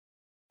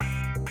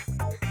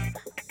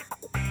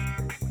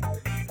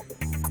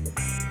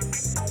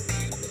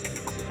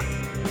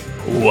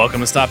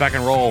Welcome to Stop Back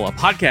and Roll, a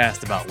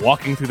podcast about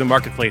walking through the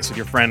marketplace with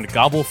your friend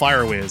Gobul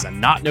Fyrw'zz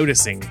and not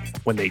noticing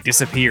when they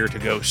disappear to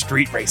go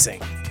street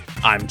racing.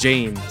 I'm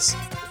James.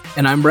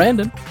 And I'm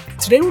Brandon.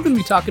 Today we're going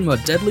to be talking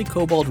about Deadly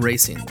Kobold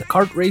Racing, the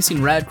kart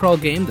racing rad crawl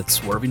game that's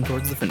swerving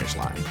towards the finish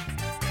line.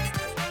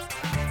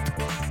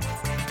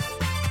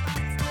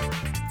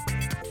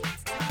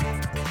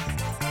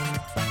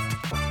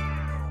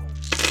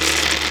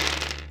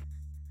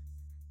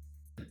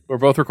 We're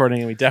both recording,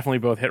 and we definitely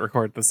both hit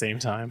record at the same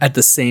time. At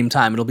the same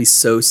time. It'll be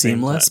so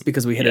seamless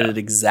because we hit it at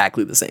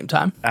exactly the same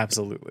time.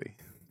 Absolutely.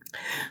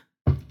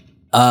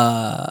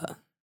 I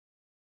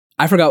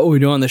forgot what we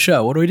do on the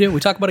show. What do? We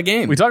talk about a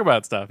game. We talk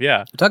about stuff,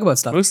 yeah. We talk about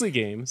stuff. Mostly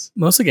games.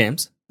 Mostly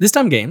games. This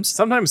time games.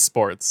 Sometimes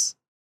sports.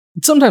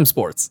 Sometimes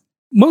sports.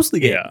 Mostly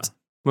games. Yeah,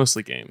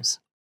 mostly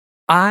games.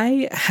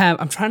 I'm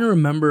trying to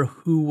remember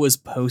who was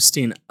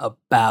posting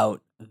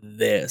about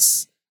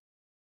this,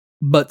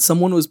 but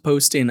someone was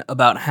posting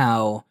about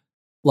how,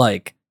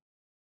 like,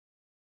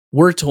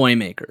 we're toy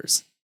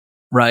makers,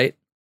 right?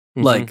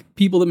 Mm-hmm. Like,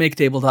 people that make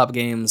tabletop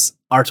games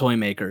are toy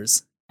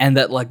makers, and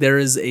that, like, there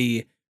is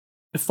a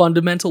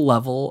fundamental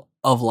level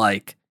of,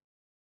 like,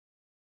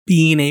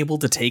 being able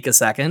to take a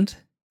second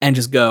and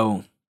just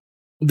go,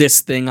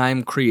 this thing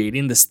I'm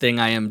creating, this thing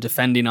I am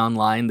defending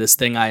online, this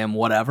thing I am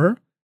whatever,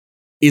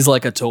 is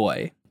like a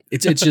toy.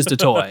 It's just a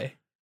toy.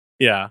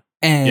 Yeah.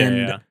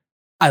 And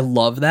I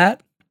love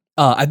that.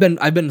 I've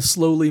been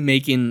slowly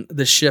making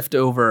the shift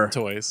over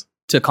toys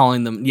to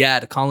calling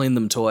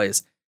them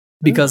toys,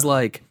 because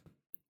like,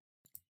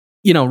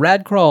 you know,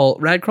 Rad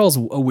Crawl's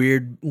a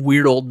weird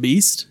old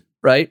beast,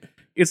 right?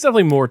 It's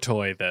definitely more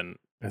toy than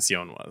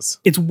Passion was.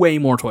 It's way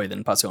more toy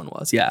than Passion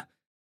was, yeah.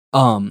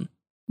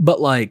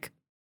 But like,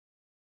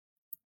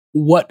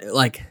 what,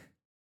 like,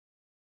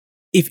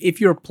 if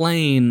you're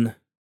playing,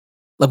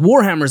 like,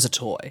 Warhammer's a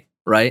toy,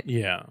 right?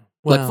 Yeah.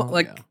 Well,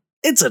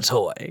 it's a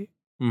toy.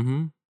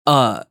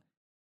 Mm-hmm.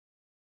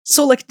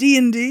 So like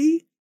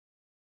D&D,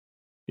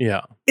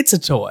 yeah, it's a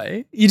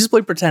toy. You just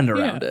play pretend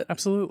around it.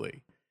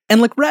 Absolutely. And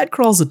like Rad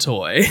Crawl's a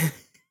toy.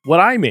 What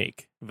I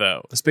make,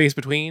 though, a space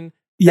between,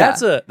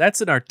 that's an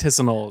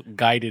artisanal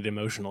guided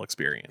emotional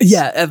experience.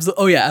 Yeah,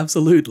 absolutely.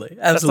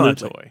 That's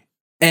not a toy.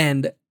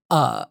 And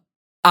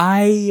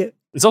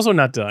it's also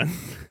not done.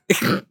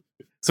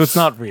 So it's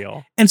not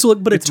real. And so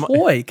like, but a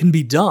toy can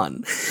be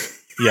done.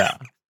 Yeah.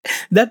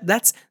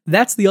 That's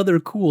the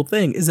other cool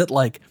thing, is that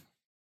like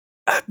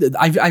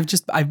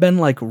I've been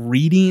like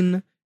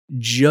reading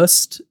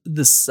just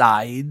the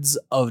sides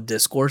of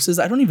discourses.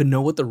 I don't even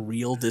know what the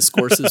real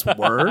discourses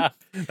were.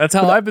 That's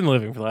how I've been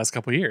living for the last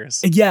couple of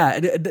years. Yeah,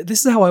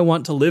 this is how I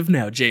want to live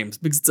now, James,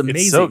 because it's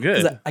amazing. It's so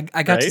good.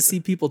 I got to see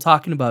people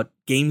talking about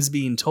games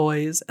being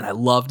toys, and I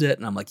loved it.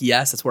 And I'm like,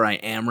 yes, that's where I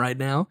am right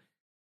now.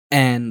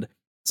 And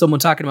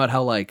someone talking about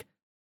how like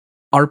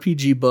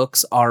RPG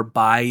books are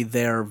by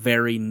their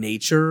very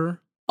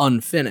nature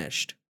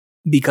unfinished,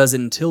 because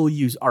until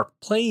you are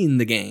playing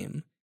the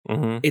game,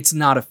 it's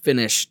not a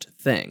finished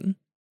thing.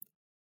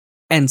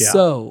 And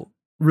so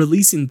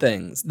releasing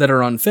things that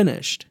are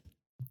unfinished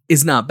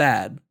is not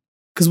bad,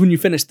 because when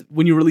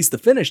you release the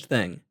finished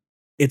thing,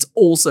 it's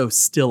also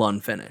still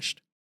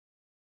unfinished.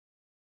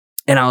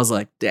 And I was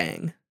like,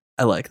 dang,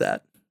 I like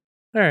that.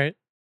 All right.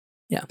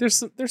 Yeah. There's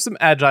some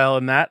agile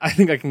in that. I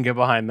think I can get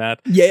behind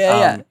that.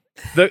 Yeah.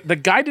 The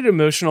guided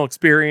emotional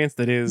experience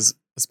that is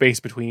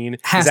Space Between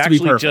has is to be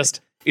actually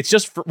perfect. it's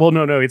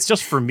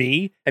just for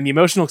me, and the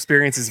emotional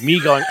experience is me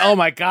going, oh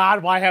my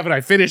god, why haven't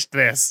I finished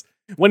this?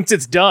 Once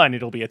it's done,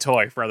 it'll be a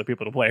toy for other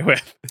people to play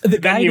with. The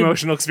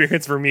emotional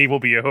experience for me will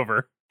be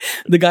over.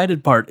 The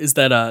guided part is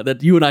that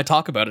you and I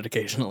talk about it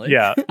occasionally.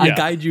 Yeah. I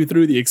guide you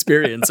through the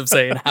experience of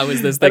saying, how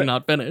is this thing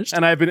not finished?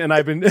 And I've been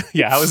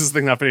how is this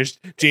thing not finished?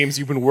 James,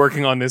 you've been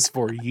working on this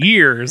for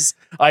years.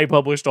 I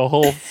published a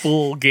whole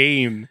full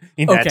game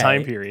in that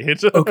time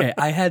period. Okay,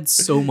 I had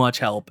so much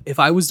help. If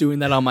I was doing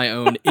that on my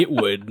own, it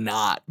would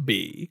not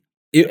be.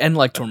 And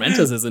like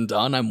Tormentas isn't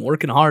done. I'm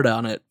working hard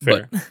on it.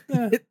 Fair.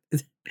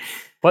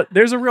 But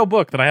there's a real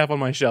book that I have on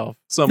my shelf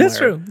somewhere.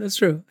 That's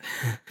true.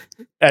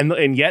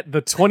 And yet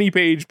the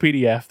 20-page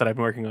PDF that I've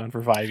been working on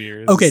for 5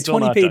 years. Okay,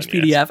 20-page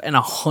PDF yet. And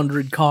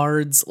 100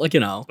 cards, like,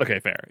 you know. Okay,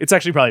 fair. It's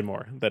actually probably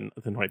more than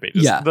 20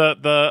 pages. Yeah.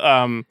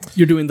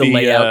 You're doing the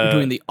layout, you're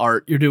doing the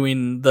art, you're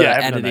doing the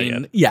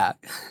editing. Yeah.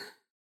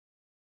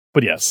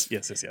 But yes.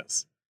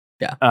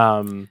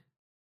 Yeah.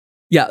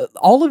 Yeah,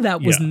 all of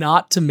that was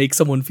not to make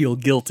someone feel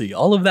guilty.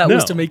 All of that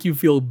was to make you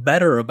feel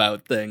better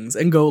about things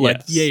and go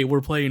like, yay,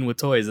 we're playing with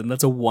toys. And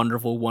that's a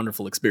wonderful,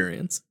 wonderful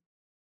experience.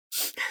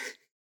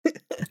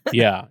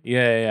 Yeah.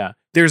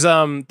 There's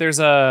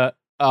a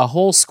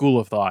whole school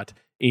of thought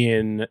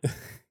in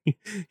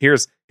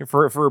here's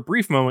for a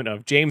brief moment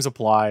of James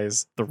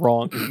applies the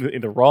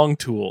wrong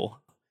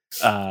tool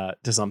to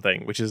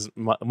something, which is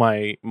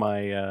my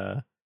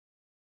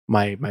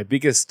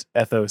biggest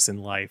ethos in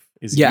life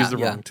is use the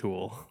wrong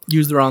tool.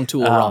 Use the wrong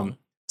tool wrong.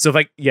 So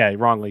if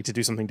wrongly to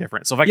do something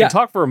different. So if I can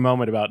talk for a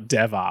moment about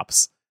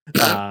DevOps,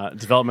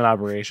 development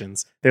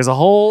operations. There's a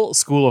whole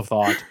school of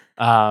thought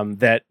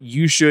that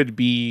you should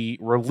be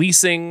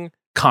releasing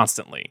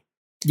constantly.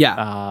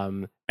 Yeah.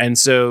 And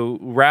so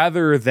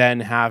rather than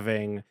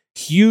having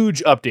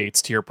huge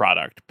updates to your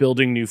product,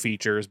 building new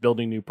features,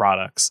 building new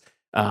products,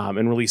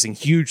 and releasing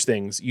huge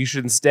things, you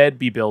should instead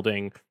be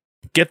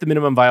get the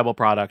minimum viable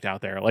product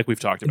out there, like we've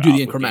talked about. Do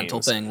the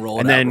incremental thing, roll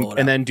it out.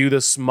 And then do the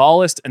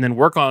smallest, and then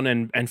work on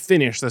and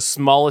finish the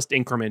smallest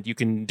increment you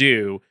can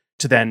do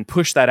to then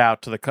push that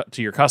out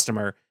to your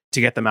customer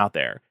to get them out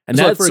there. And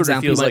so that, like, for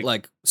example, you might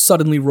like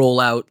suddenly roll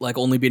out like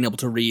only being able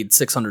to read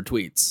 600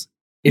 tweets.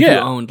 If you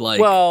owned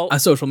like a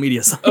social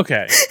media site.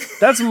 Okay.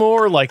 That's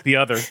more like the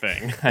other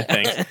thing, I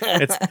think.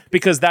 It's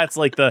because that's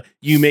like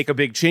you make a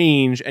big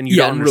change and you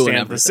don't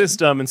understand the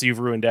system, and so you've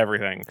ruined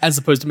everything. As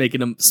opposed to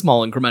making a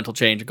small incremental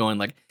change and going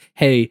like,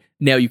 hey,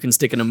 now you can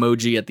stick an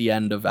emoji at the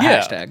end of a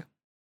hashtag.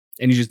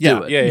 And you just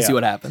do it. You see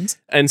what happens.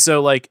 And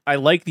so like I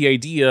like the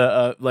idea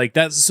of like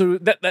that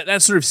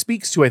sort of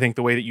speaks to, I think,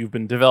 the way that you've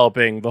been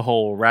developing the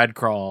whole rad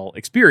crawl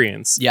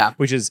experience. Yeah.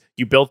 Which is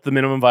you built the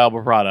minimum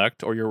viable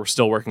product, or you're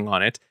still working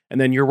on it, and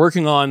then you're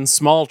working on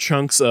small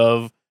chunks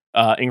of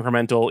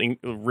incremental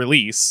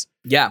release.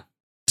 Yeah.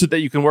 That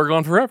you can work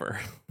on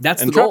forever.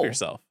 That's and the goal. Trap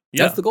yourself.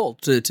 Yeah. That's the goal.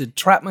 To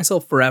trap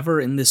myself forever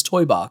in this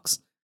toy box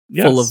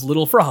full of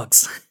little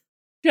frogs.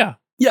 Yeah.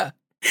 Yeah.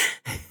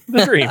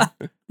 The dream.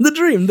 The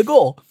dream, the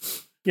goal.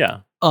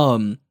 Yeah.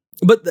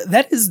 But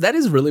that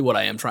is really what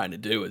I am trying to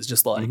do, is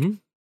just like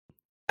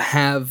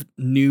have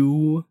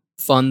new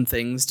fun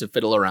things to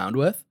fiddle around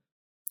with.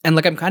 And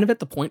like I'm kind of at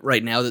the point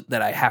right now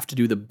that I have to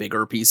do the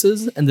bigger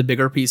pieces, and the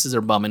bigger pieces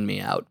are bumming me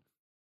out.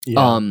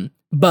 Yeah.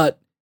 But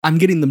I'm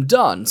getting them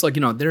done. So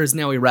like, there is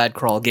now a rad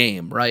crawl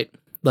game, right?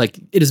 Like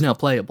it is now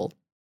playable.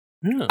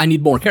 Yeah. I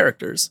need more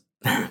characters.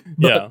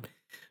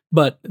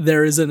 But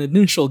there is an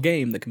initial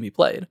game that can be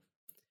played.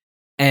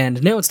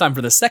 And now it's time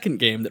for the second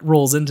game that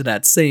rolls into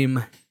that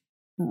same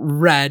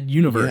rad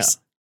universe.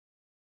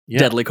 Yeah.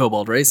 Deadly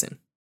Kobold Racing.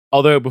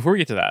 Although, before we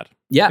get to that,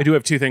 I do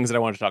have two things that I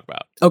want to talk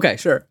about. Okay,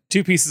 sure.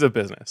 Two pieces of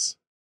business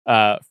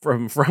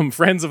from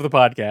friends of the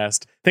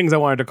podcast, things I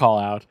wanted to call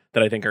out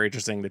that I think are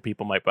interesting that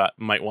people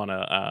might want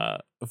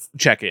to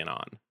check in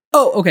on.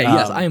 Oh, okay,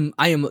 yes.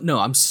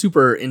 I'm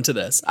super into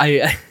this.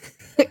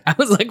 I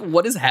was like,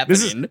 what is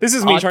happening? This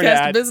is me trying to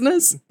add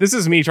business. This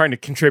is me trying to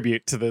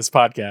contribute to this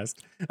podcast,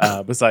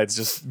 besides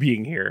just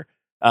being here.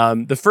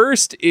 The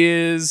first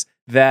is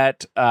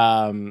that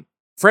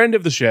friend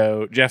of the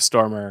show, Jeff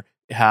Stormer,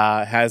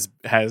 has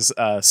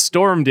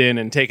stormed in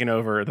and taken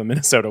over the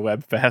Minnesota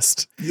Web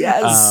Fest.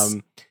 Yes.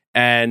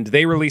 And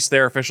they released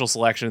their official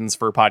selections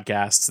for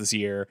podcasts this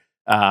year.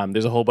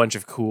 There's a whole bunch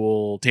of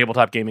cool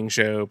tabletop gaming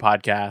show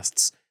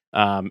podcasts.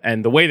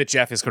 And the way that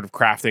Jeff is sort of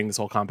crafting this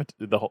whole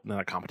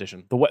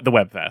the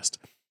Web Fest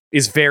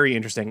is very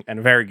interesting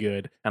and very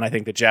good. And I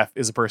think that Jeff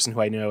is a person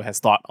who I know has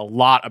thought a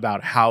lot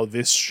about how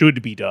this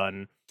should be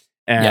done.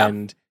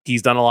 And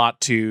he's done a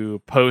lot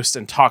to post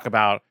and talk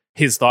about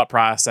his thought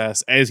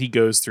process as he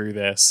goes through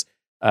this.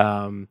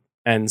 And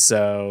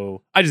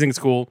so I just think it's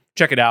cool.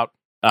 Check it out.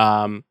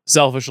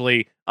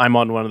 Selfishly, I'm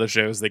on one of the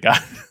shows they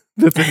got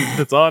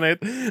that's on it.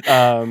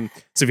 So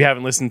if you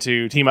haven't listened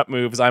to Team Up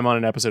Moves, I'm on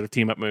an episode of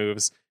Team Up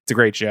Moves. It's a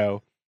great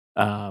show.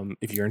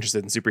 If you're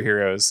interested in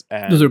superheroes,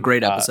 and those are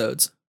great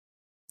episodes.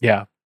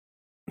 Yeah.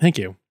 Thank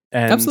you.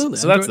 And absolutely.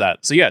 So that's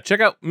that. So yeah, check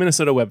out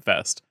Minnesota Web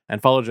Fest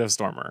and follow Jeff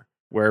Stormer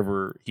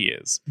wherever he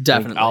is.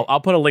 Definitely. I'll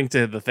put a link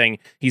to the thing.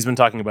 He's been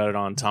talking about it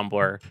on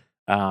Tumblr.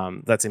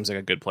 That seems like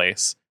a good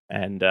place.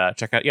 And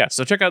check out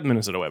the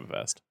Minnesota Web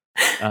Fest.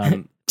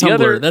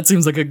 Tumblr, that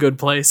seems like a good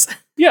place.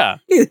 Yeah.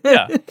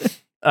 Yeah.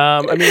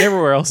 I mean,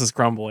 everywhere else is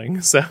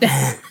crumbling, so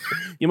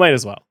you might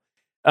as well.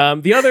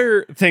 The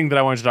other thing that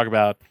I wanted to talk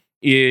about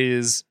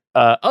is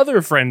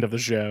other friend of the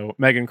show,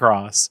 Megan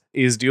Cross,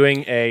 is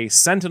doing a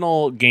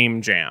Sentinel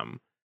game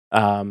jam.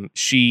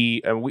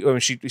 She did a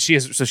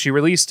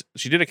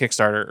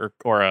Kickstarter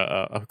or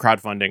a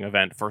crowdfunding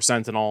event for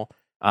Sentinel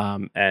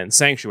and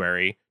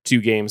Sanctuary, two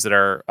games that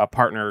are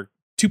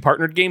two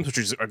partnered games, which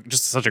is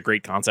just such a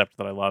great concept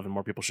that I love and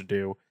more people should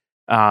do.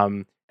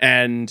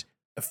 And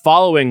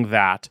following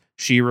that,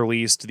 she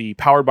released the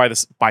Powered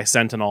by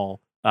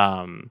Sentinel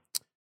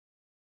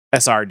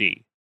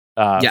SRD.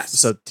 Yes.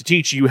 So to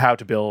teach you how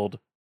to build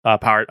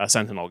a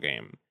Sentinel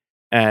game.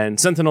 And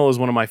Sentinel is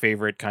one of my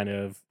favorite kind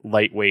of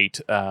lightweight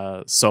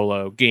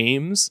solo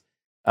games.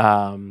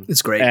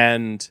 It's great.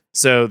 And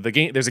so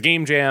there's a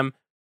game jam.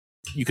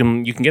 You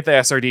can get the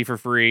SRD for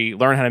free,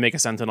 learn how to make a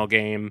Sentinel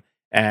game,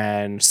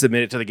 and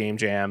submit it to the game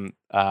jam.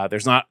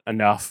 There's not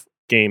enough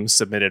games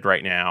submitted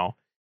right now.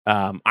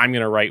 I'm going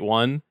to write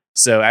one.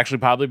 So actually,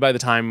 probably by the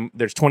time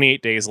there's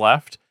 28 days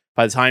left,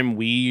 by the time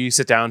we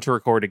sit down to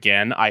record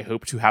again, I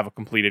hope to have a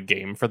completed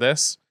game for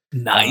this.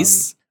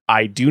 Nice.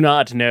 I do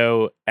not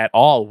know at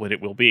all what it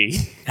will be.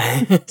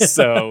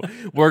 So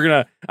we're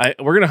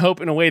gonna hope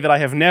in a way that I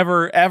have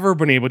never ever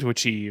been able to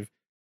achieve,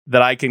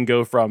 that I can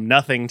go from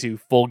nothing to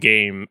full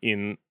game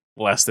in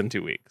less than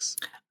 2 weeks.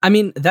 I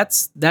mean,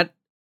 that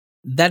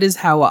is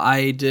how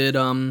I did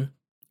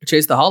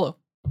Chase the Hollow.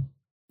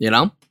 You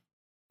know,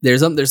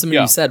 there's something to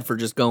be said for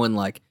just going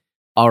like,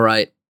 all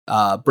right,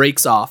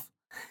 breaks off.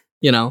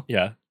 You know,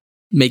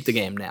 make the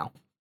game now.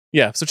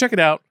 Yeah, so check it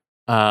out.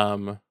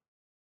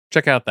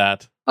 Check out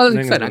that. Oh,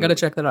 that's exciting. I gotta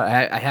check that out.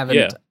 I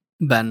haven't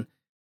been,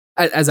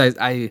 as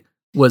I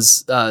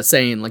was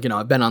saying, like, you know,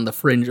 I've been on the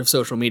fringe of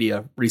social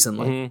media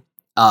recently.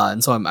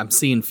 And so I'm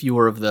seeing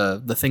fewer of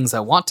the things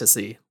I want to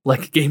see,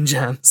 like game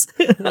jams.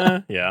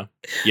 Yeah,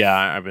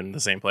 I've been in the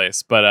same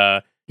place. But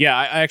I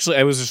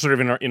was just sort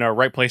of in a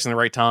right place in the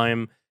right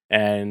time,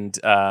 and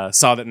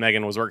saw that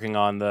Megan was working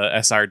on the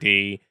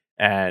SRD,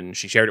 and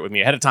she shared it with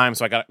me ahead of time,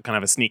 so I got kind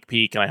of a sneak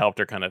peek, and I helped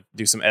her kind of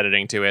do some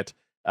editing to it.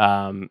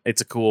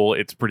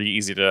 It's pretty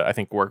easy to, I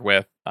think, work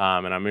with,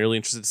 and I'm really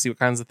interested to see what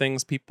kinds of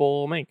things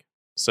people make.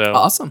 So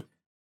awesome.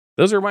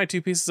 Those are my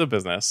 2 pieces of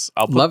business.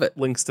 I'll put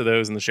links to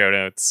those in the show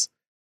notes.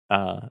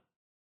 Now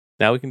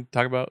we can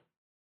talk about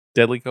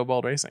Deadly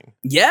Cobalt Racing.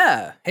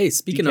 Yeah. Hey,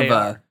 speaking DKR.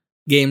 Of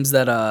games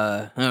that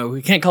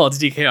we can't call it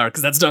DKR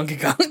because that's Donkey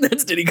Kong.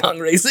 That's Diddy Kong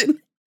Racing.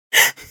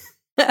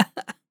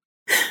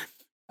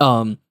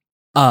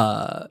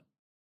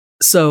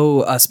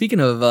 So speaking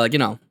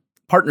of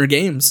partner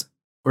games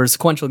or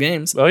sequential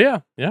games. Oh yeah.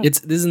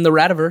 This is in the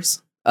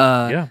Radiverse.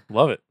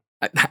 Love it.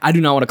 I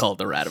do not want to call it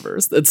the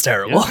Radiverse. That's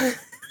terrible. Yeah.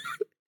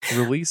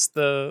 Release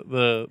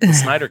the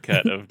Snyder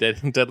cut of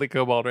Deadly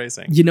Cobalt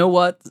Racing. You know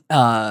what?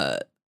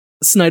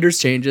 Snyder's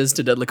changes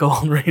to Deadly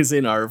Cobalt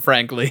Racing are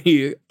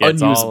frankly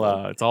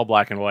unusable. It's all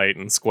black and white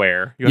and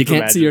square. You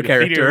can't see your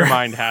character. Your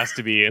mind has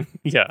to be in.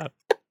 Yeah.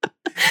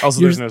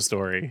 Also, there's no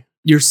story.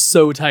 You're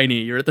so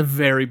tiny. You're at the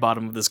very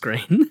bottom of the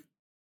screen.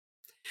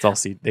 It's all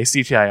they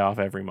CGI off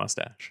every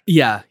mustache.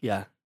 Yeah.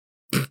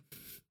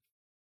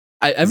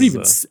 I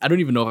don't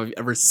even know if I've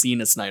ever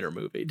seen a Snyder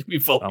movie, to be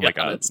fully honest.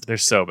 God, they're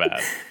so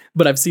bad.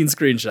 But I've seen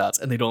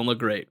screenshots and they don't look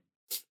great.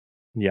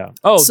 Yeah.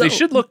 Oh, they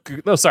should look.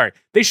 Oh, sorry.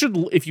 They should.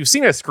 If you've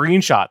seen a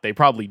screenshot, they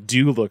probably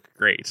do look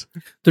great.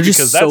 They're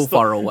just so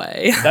far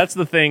away. That's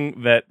the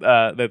thing that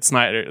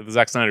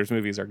Zack Snyder's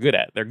movies are good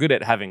at. They're good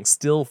at having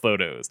still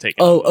photos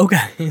taken. Oh,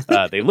 okay.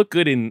 They look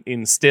good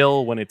in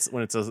still when it's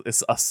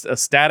a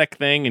static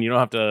thing, and you don't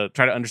have to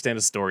try to understand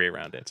a story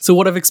around it. So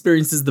what I've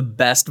experienced is the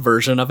best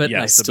version of it,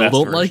 and I still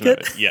don't like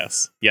it.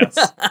 Yes.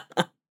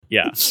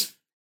 Yeah.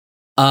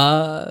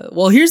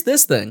 Well, here's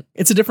this thing.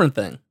 It's a different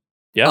thing.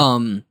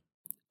 Yeah.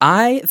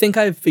 I think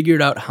I've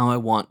figured out how I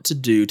want to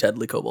do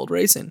Deadly Cobalt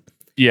Racing.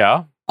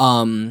 Yeah.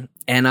 And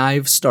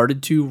I've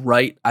started to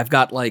write. I've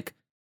got like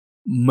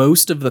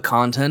most of the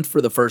content for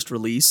the first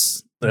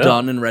release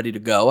done and ready to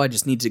go. I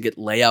just need to get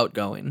layout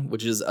going,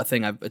 which is a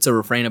thing. It's a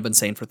refrain I've been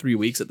saying for 3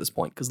 weeks at this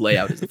point because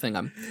layout is the thing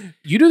I'm.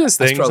 You do this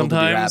thing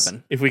sometimes.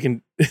 If I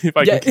can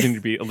continue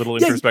to be a little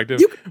introspective,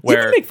 you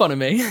can make fun of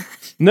me.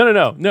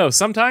 No.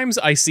 Sometimes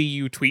I see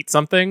you tweet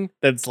something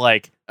that's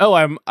like, "Oh,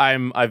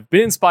 I've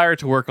been inspired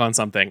to work on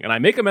something," and I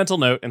make a mental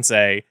note and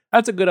say,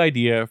 "That's a good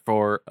idea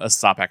for a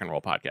Stop Hack and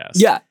Roll podcast."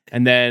 Yeah,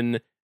 and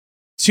then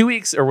 2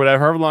 weeks or whatever,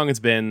 however long it's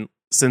been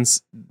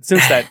since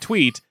that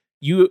tweet.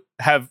 You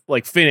have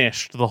like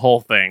finished the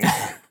whole thing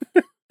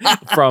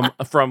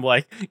from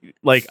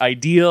like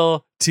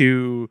ideal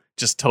to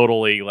just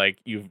totally like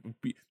you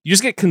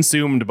just get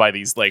consumed by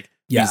these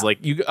these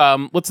like you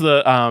what's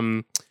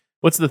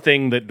the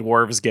thing that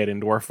dwarves get in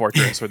Dwarf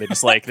Fortress where they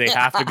just like they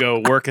have to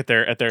go work at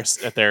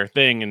their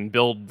thing and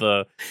build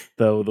the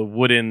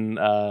wooden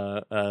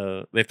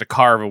they have to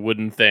carve a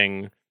wooden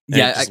thing. And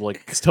it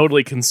just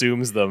totally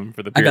consumes them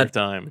for the period of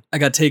time. I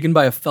got taken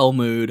by a fell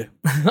mood.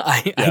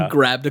 I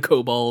grabbed a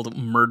kobold,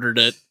 murdered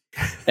it,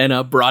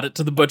 and brought it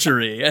to the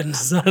butchery. And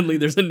suddenly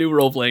there's a new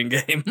role-playing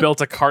game.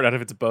 Built a cart out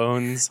of its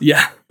bones.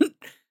 Yeah.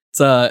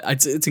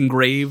 It's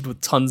engraved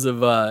with tons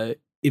of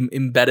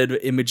embedded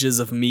images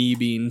of me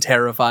being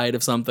terrified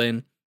of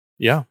something.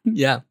 Yeah.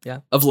 Yeah.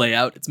 Of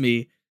layout. It's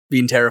me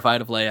being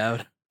terrified of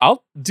layout.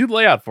 I'll do the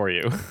layout for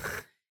you.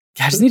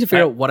 I just need to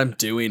figure out what I'm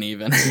doing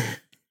even.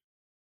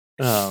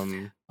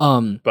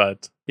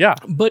 But yeah.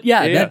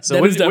 So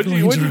that is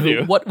definitely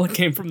true. What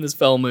came from this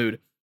fell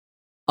mood?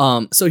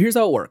 So here's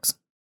how it works.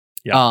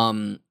 Yeah.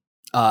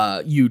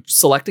 You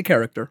select a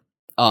character,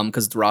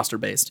 because it's roster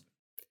based.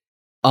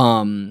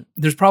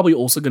 There's probably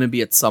also going to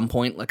be at some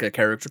point like a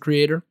character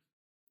creator,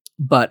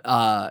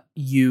 but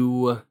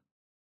you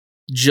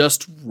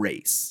just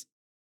race.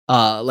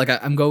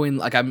 I'm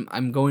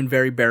going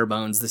very bare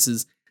bones. This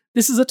is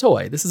a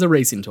toy. This is a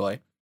racing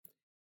toy.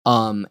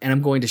 And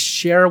I'm going to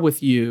share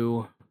with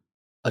you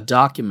a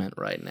document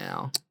right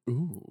now.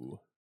 Ooh.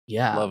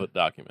 Yeah. Love a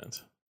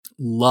document.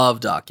 Love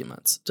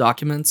documents.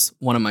 Documents,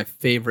 one of my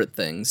favorite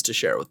things to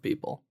share with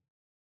people.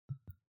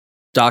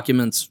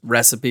 Documents,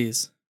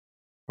 recipes.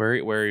 Where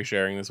are you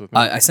sharing this with me?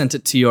 I sent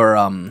it to your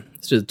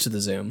to the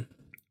Zoom.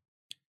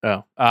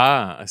 Oh.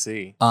 I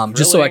see.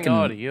 Just so I can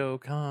audio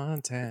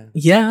content.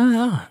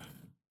 Yeah.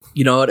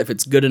 You know what? If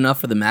it's good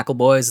enough for the Mackle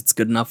boys, it's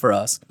good enough for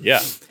us.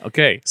 Yeah.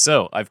 Okay.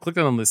 So I've clicked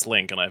on this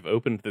link and I've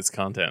opened this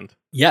content.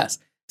 Yes.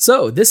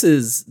 So this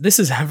is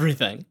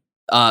everything.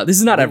 This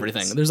is not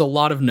everything. There's a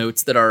lot of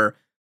notes that are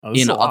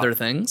in other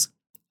things.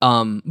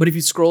 But if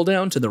you scroll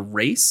down to the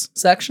race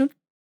section,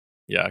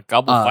 Yeah,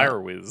 Gobul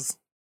Fyrw'zz.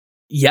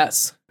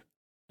 Yes.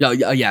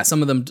 Yeah.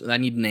 Some of them I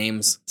need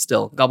names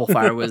still. Gobul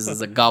Fyrw'zz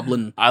is a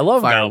goblin. I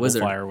love fire Gobul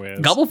wizard. Fyrw'zz.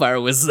 Gobul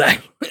Fyrw'zz is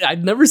actually,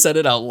 I've never said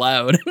it out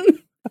loud.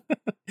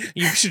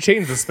 You should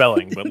change the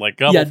spelling, but like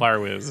Gobul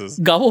Fyrw'zz is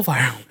Gobul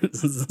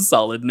Fyrw'zz is a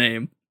solid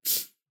name.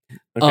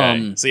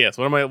 okay. So yes,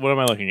 what am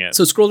I looking at?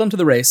 So scroll down to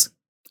the race.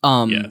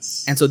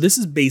 Yes. And so this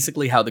is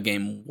basically how the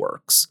game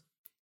works.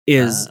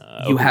 Is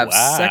you have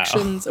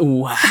sections.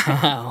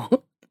 Wow.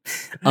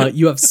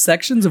 You have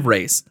sections of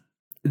race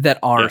that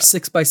are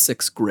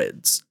 6x6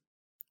 grids.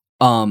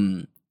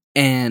 And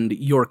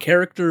your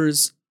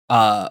characters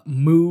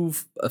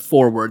move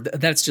forward.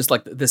 That's just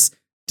like this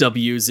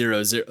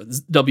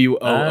W00 W.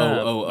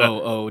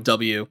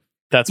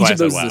 That's Each why of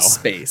those is a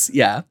space.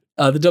 Yeah.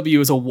 The W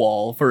is a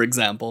wall, for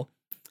example.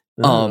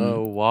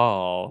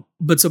 Wall.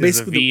 But so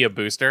basically, is the V a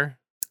booster?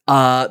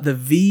 The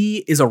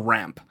V is a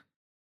ramp.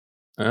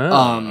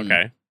 Oh,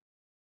 okay.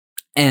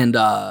 And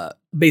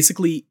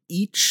basically,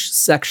 each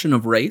section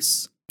of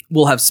race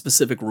will have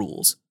specific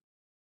rules.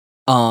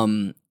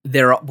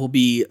 There will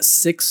be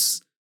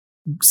 6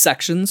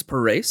 sections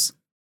per race.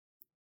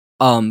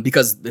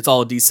 Because it's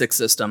all a D6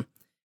 system.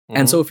 Mm-hmm.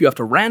 And so if you have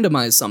to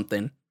randomize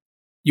something,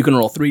 you can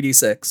roll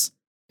 3d6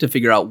 to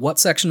figure out what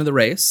section of the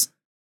race,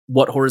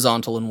 what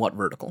horizontal and what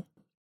vertical.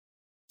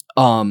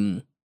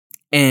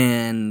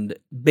 And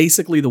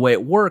basically the way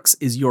it works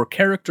is your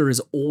character is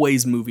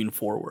always moving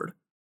forward.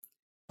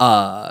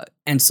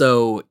 And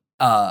so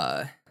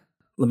let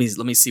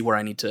me see where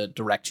I need to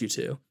direct you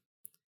to.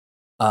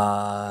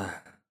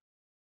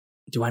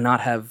 Do I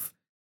not have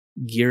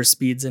gear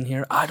speeds in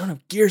here? I don't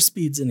have gear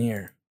speeds in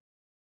here.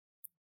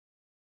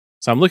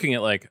 So I'm looking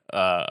at like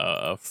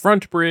a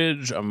front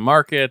bridge, a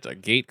market, a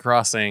gate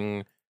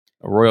crossing,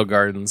 a royal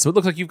garden. So it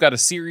looks like you've got a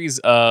series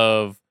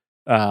of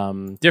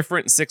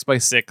different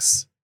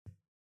 6x6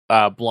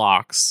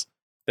 blocks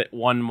that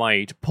one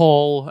might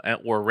pull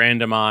or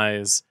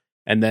randomize,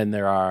 and then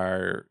there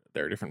are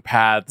different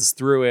paths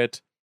through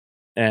it,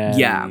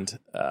 and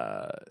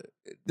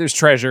there's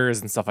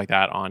treasures and stuff like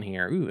that on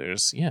here. Ooh,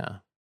 there's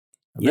a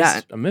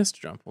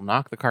mist jump will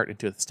knock the cart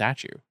into the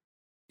statue.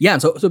 Yeah,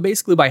 so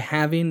basically by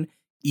having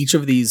each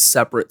of these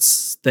separate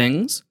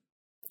things,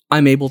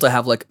 I'm able to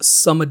have like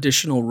some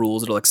additional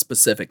rules that are like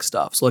specific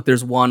stuff. So like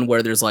there's one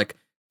where there's like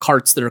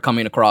carts that are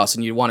coming across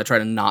and you want to try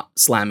to not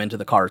slam into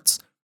the carts.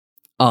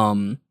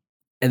 And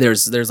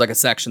there's like a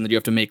section that you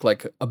have to make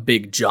like a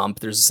big jump.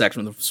 There's a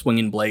section with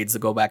swinging blades that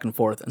go back and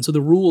forth. And so the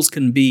rules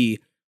can be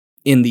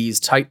in these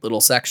tight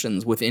little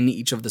sections within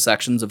each of the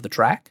sections of the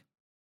track.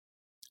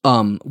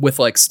 With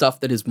like stuff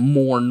that is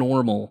more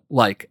normal,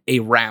 like a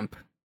ramp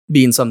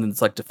being something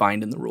that's like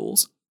defined in the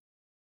rules.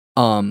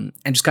 And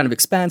just kind of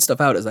expand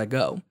stuff out as I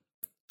go.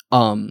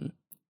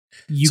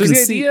 You so can the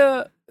see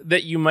idea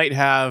that you might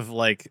have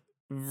like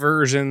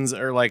versions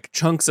or like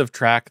chunks of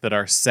track that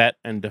are set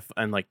and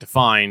like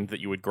defined that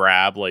you would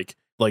grab, like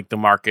the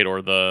market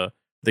or the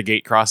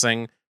gate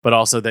crossing, but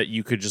also that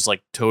you could just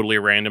like totally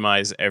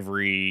randomize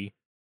every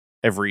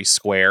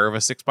square of a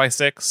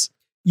 6x6.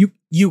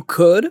 You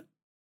could.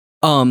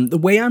 The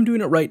way I'm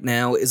doing it right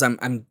now is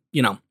I'm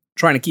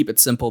trying to keep it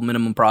simple,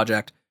 minimum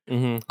project.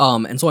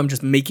 Mm-hmm. And so I'm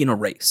just making a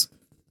race.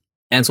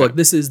 And so like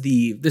this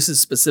is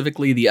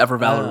specifically the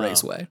Evervalor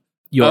Raceway.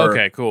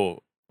 Okay,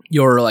 cool.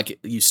 You're like,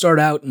 you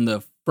start out in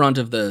the front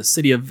of the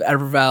city of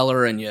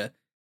Evervalor and you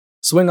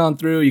swing on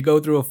through, you go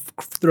through a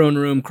throne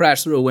room,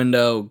 crash through a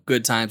window,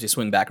 good times, you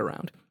swing back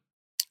around.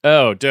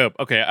 Oh, dope.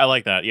 Okay, I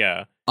like that.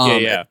 Yeah.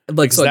 Yeah.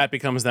 Like so that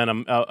becomes then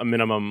a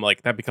minimum,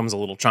 like that becomes a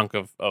little chunk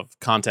of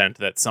content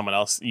that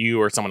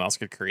you or someone else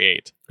could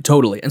create.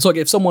 Totally. And so like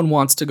if someone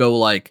wants to go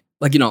like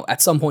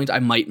at some point I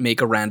might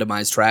make a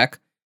randomized track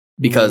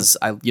because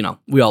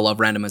we all love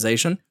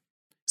randomization.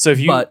 So if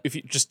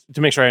you just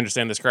to make sure I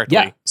understand this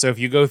correctly, so if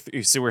you go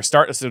through, so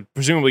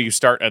presumably you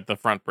start at the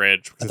front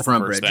bridge, at the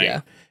front bridge,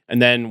 thing,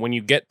 and then when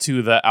you get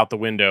to the out the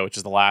window, which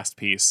is the last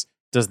piece,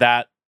 does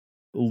that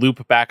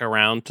loop back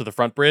around to the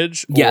front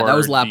bridge? Yeah, that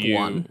was lap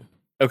 1.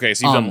 Okay,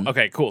 so you've done.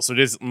 Okay, cool. So it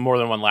is more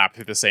than one lap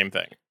through the same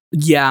thing.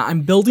 Yeah,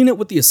 I'm building it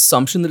with the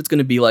assumption that it's going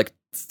to be like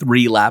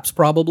 3 laps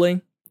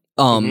probably.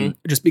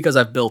 Just because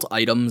I've built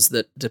items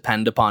that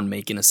depend upon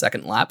making a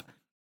second lap.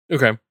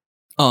 Okay.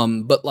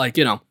 But like,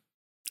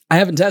 I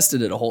haven't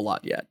tested it a whole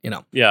lot yet,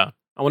 Yeah.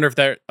 I wonder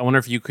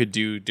if you could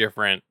do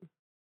different,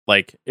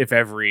 like if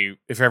every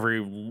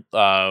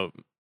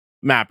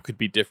map could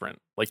be different.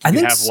 Like you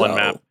could have one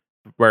map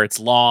where it's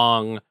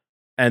long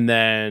and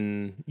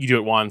then you do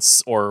it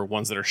once, or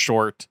ones that are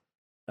short.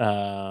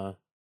 Yeah.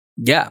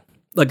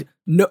 Like,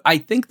 no, I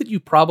think that you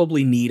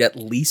probably need at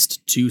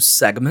least 2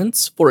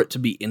 segments for it to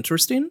be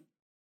interesting.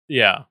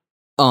 Yeah.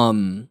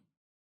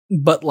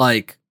 But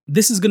like,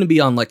 this is going to be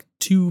on like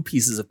 2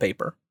 pieces of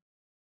paper.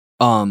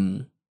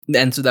 And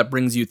so that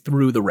brings you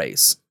through the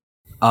race.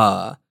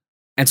 And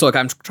so like,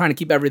 I'm trying to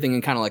keep everything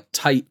in kind of like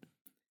tight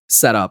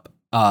setup,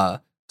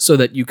 so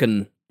that you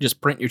can just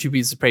print your 2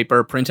 pieces of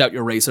paper, print out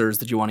your racers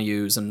that you want to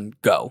use, and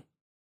go.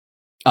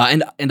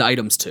 And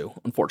items too,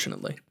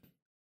 unfortunately.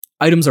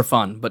 Items are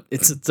fun, but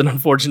it's an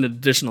unfortunate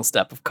additional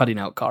step of cutting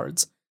out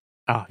cards.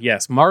 Oh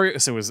yes, Mario.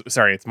 So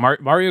it's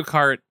Mario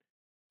Kart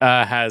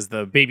has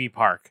the baby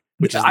park,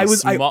 which is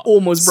I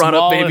almost brought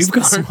up baby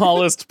cart.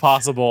 Smallest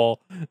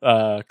possible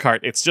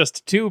cart. It's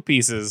just two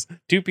pieces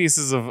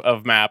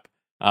of map.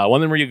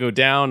 One where you go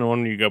down and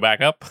one where you go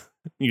back up.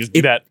 You just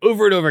do that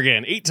over and over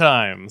again 8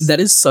 times. That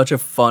is such a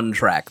fun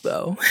track,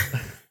 though.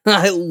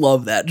 I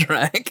love that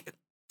track.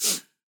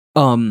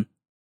 But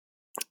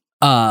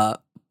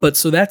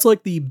so that's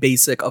like the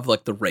basic of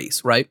like the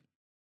race, right?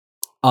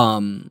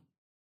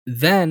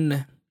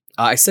 Then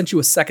I sent you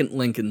a second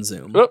link in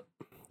Zoom. Oh,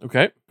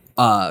 okay.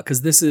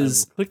 Because this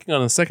is I'm clicking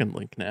on a second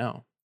link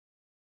now.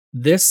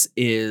 This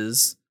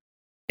is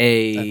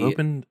I've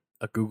opened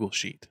a Google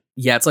sheet.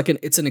 Yeah,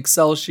 it's an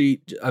Excel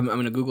sheet. I'm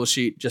in a Google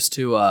sheet just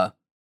to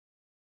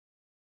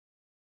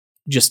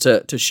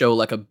show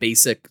like a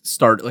basic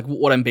start, like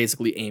what I'm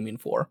basically aiming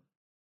for.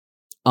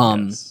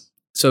 Yes.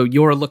 So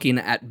you're looking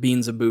at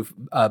Beans and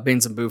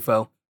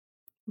Bufo,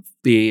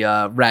 the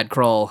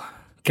Radcrawl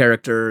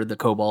character, the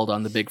kobold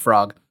on the big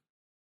frog.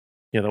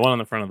 Yeah, the one on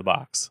the front of the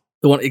box.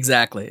 The one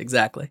exactly.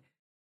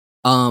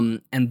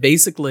 And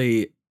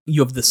basically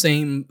you have the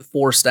same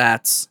 4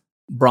 stats: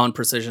 Brawn,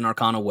 Precision,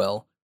 Arcana,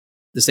 Will.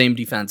 The same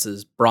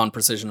defenses: Brawn,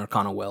 Precision,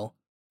 Arcana, Will.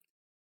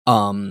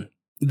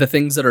 The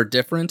things that are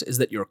different is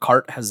that your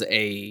cart has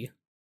a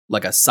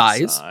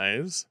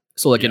size.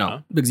 So like,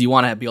 because you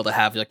want to be able to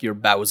have like your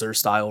Bowser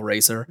style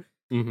racer.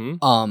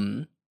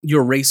 Mm-hmm.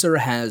 Your racer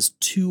has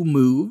 2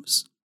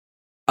 moves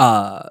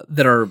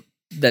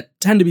that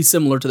tend to be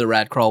similar to the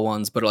Radcrawl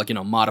ones, but are like,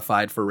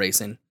 modified for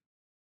racing.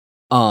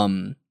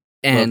 And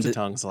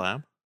tongue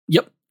slap.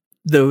 Yep.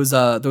 Those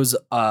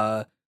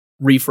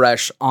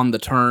refresh on the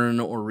turn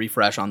or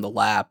refresh on the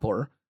lap,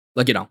 or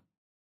like,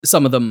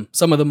 some of them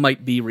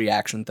might be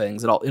reaction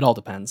things. It all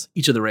depends.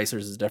 Each of the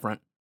racers is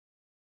different.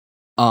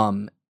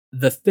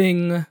 The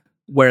thing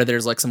where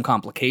there's like some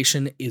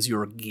complication is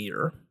your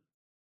gear.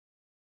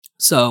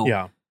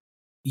 So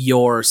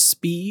your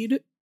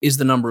speed is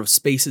the number of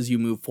spaces you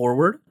move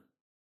forward,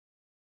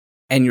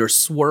 and your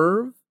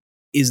swerve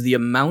is the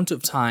amount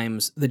of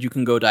times that you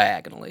can go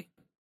diagonally.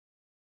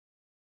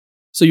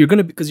 So you're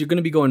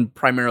gonna be going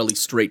primarily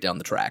straight down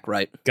the track,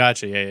 right?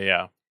 Gotcha.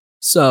 Yeah.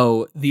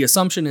 So the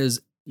assumption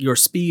is your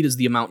speed is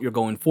the amount you're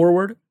going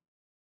forward.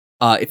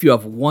 If you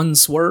have 1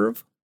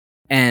 swerve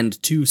and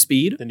 2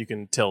 speed, then you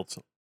can tilt.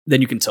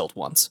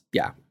 Once.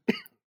 Yeah.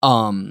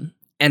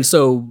 And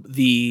so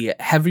the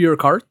heavier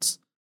carts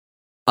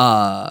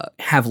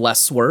have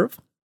less swerve,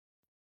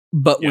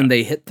 but when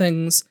they hit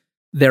things,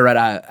 they're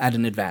at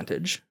an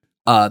advantage.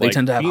 They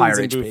tend to have higher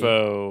Beans and HP.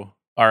 Bufo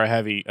are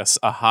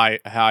a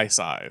high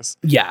size.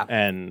 Yeah.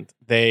 And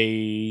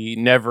they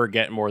never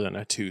get more than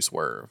a 2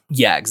 swerve.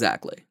 Yeah,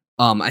 exactly.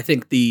 I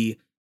think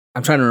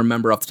I'm trying to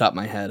remember off the top of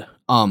my head.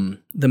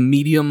 The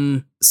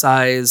medium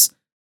size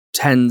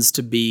tends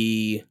to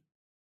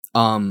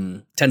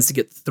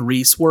get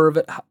 3 swerve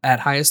at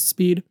highest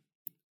speed,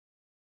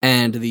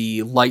 and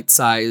the light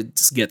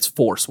size gets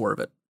 4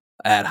 swerve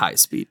at high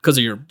speed because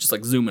you're just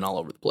like zooming all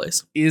over the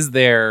place. Is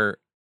there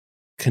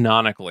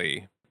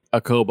canonically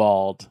a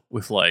kobold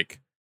with like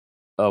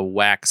a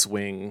wax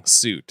wing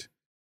suit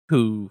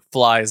who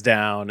flies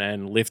down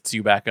and lifts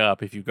you back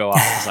up if you go off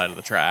the side of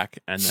the track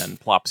and then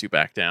plops you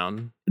back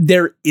down?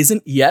 There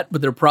isn't yet,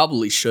 but there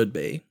probably should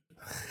be.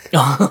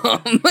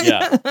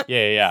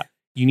 Yeah.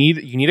 You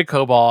need a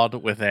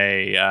kobold with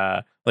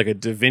a like a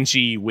Da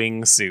Vinci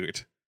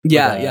wingsuit.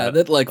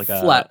 That like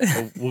flat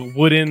a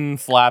wooden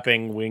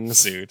flapping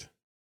wingsuit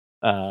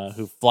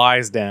who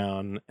flies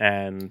down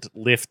and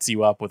lifts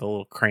you up with a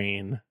little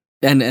crane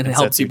and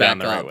helps you back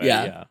the up. Right way.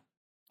 Yeah.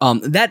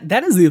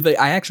 That is the thing.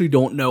 I actually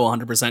don't know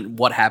 100%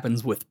 what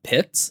happens with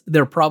pits.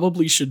 There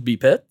probably should be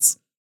pits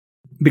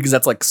because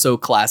that's like so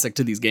classic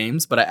to these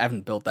games, but I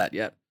haven't built that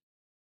yet.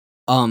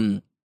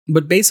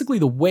 But basically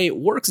the way it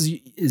works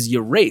is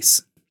you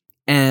race,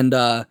 and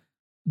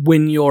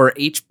when your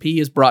HP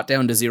is brought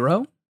down to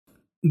 0,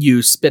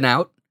 you spin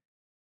out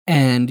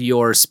and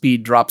your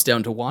speed drops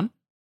down to 1.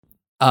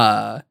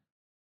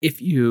 If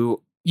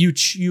you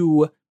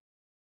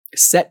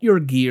set your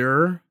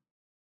gear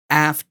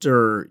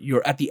after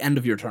you're at the end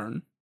of your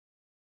turn,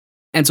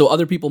 and so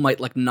other people might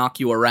like knock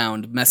you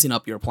around, messing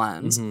up your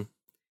plans.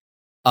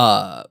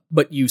 Mm-hmm.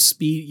 But you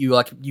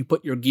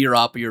put your gear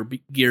up or your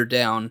gear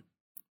down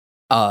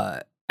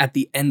at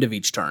the end of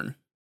each turn,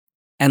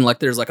 and like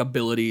there's like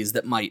abilities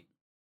that might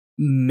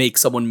make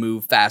someone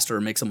move faster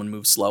or make someone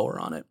move slower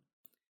on it.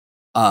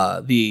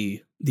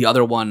 The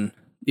other one,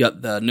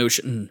 the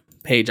Notion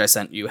page I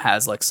sent you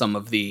has like some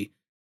of the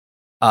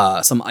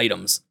some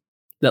items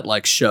that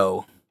like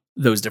show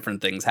those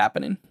different things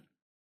happening.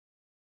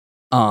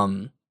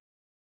 And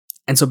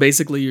so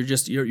basically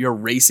you're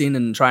racing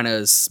and trying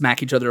to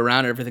smack each other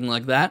around and everything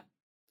like that.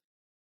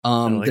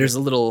 There's a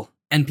little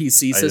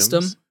NPC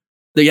system.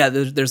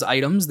 There's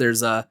items.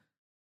 There's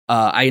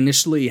I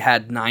initially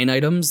had 9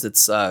 items.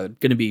 That's going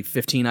to be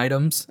 15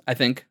 items, I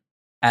think.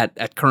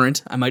 At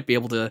current, I might be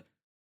able to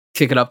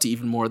kick it up to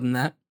even more than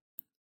that.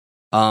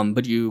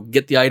 But you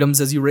get the items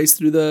as you race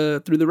through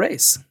the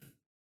race.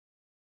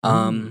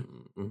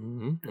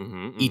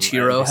 Each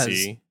hero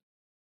has.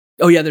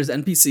 Oh yeah, there's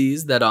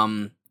NPCs that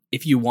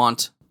if you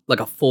want like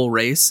a full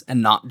race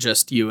and not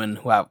just you and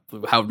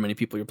however many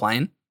people you're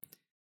playing,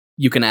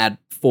 you can add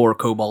 4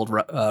 kobold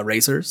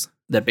racers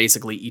that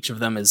basically each of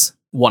them is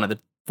one of the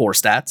 4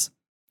 stats.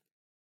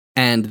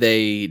 And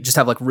they just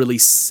have like really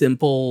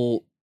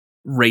simple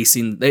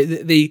racing.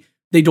 They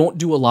don't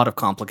do a lot of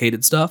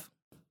complicated stuff.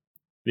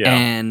 Yeah.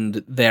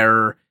 And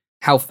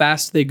how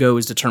fast they go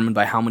is determined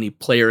by how many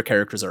player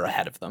characters are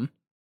ahead of them.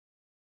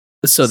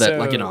 So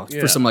that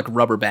for some like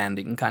rubber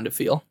banding kind of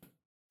feel.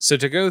 So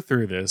to go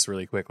through this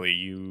really quickly,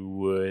 you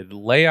would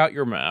lay out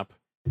your map.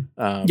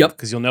 Yep.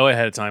 Because you'll know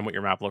ahead of time what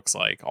your map looks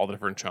like, all the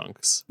different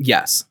chunks.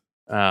 Yes.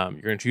 You're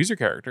going to choose your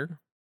character.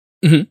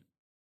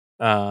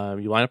 Mm-hmm.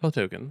 You line up all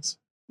tokens.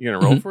 You're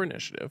going to roll for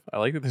initiative. I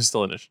like that there's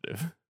still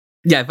initiative.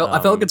 Yeah, I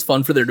felt like it's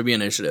fun for there to be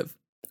initiative.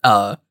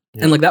 And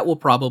like that will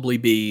probably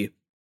be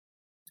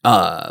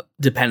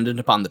dependent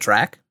upon the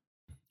track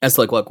as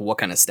to like what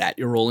kind of stat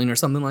you're rolling or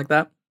something like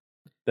that.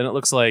 Then it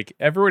looks like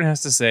everyone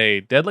has to say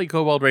Deadly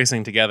Kobold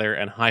Racing together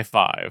and high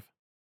five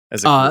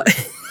as a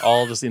group.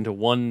 All just into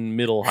one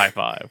middle high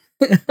five.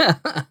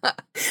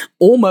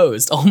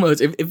 Almost.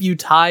 If you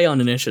tie on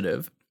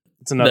initiative,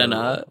 it's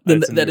another then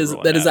that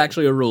is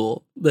actually a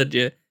rule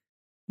that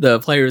the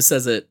player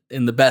says it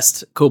in the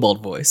best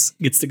kobold voice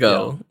gets to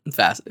go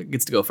fast.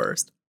 Gets to go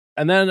first.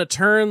 And then a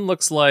turn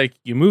looks like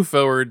you move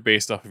forward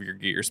based off of your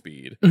gear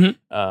speed.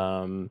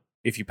 Mm-hmm.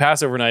 If you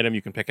pass over an item,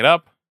 you can pick it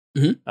up.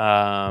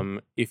 Mm-hmm.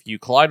 If you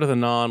collide with a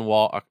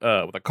non-wall,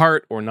 with a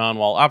cart or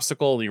non-wall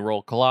obstacle, you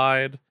roll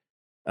collide.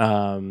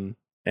 And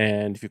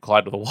if you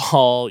collide with a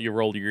wall, you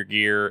roll your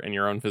gear and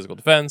your own physical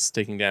defense,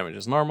 taking damage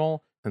as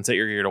normal, and set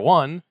your gear to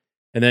 1.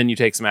 And then you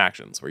take some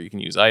actions where you can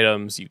use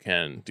items, you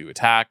can do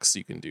attacks,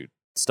 you can do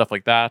stuff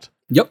like that.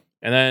 Yep.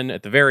 And then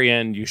at the very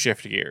end, you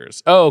shift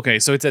gears. Oh, okay.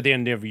 So it's at the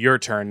end of your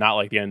turn, not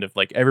like the end of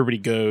like everybody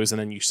goes and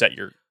then you set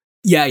your.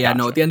 Yeah. Gotcha.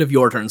 No, at the end of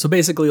your turn. So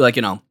basically, like,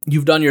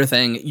 you've done your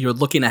thing. You're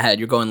looking ahead.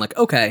 You're going like,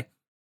 okay,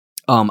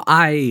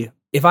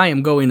 if I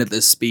am going at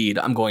this speed,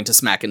 I'm going to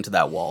smack into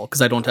that wall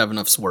because I don't have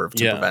enough swerve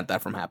to prevent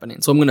that from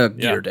happening. So I'm going to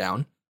gear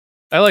down.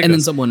 I like. And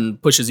then someone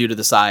pushes you to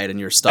the side and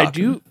you're stuck.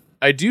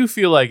 I do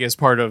feel like as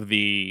part of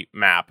the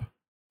map,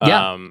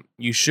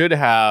 you should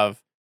have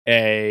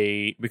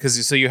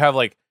because you have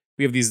like.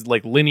 We have these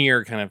like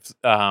linear kind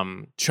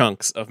of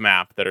chunks of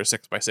map that are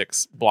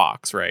 6x6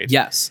 blocks, right?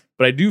 Yes.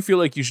 But I do feel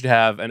like you should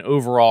have an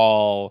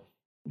overall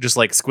just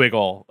like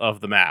squiggle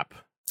of the map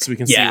so we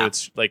can see what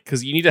it's like,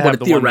 because you need to have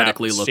the one map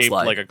shaped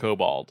like a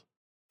kobold.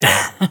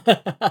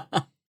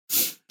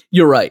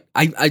 You're right.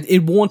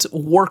 It won't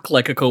work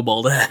like a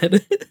kobold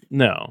head.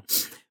 No.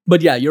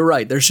 But yeah, you're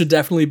right. There should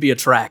definitely be a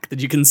track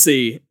that you can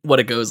see what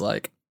it goes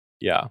like.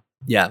 Yeah.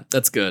 Yeah,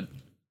 that's good.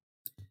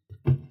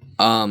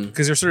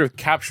 Because you're sort of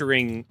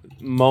capturing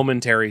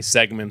momentary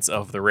segments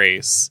of the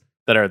race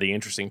that are the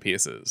interesting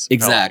pieces.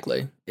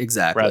 Exactly.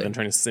 Rather than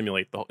trying to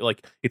simulate the whole,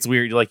 like it's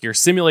weird. Like you're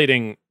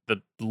simulating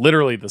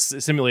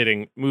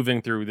simulating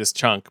moving through this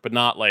chunk, but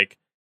not like,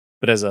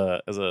 but as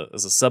a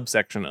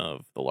subsection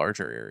of the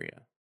larger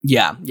area.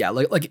 Yeah.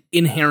 Like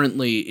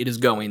inherently, it is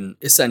going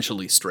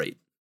essentially straight.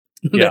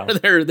 Yeah.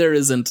 there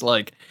isn't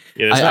like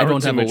I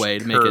don't have a way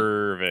to make it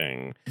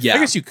curving. Yeah, I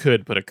guess you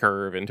could put a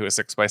curve into a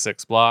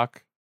 6x6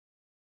 block.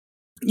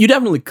 You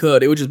definitely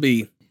could. It would just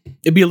be,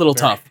 it'd be a little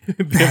tough.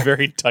 It'd be a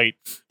very tight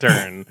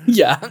turn.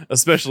 Yeah.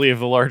 Especially if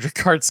the larger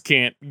carts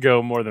can't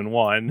go more than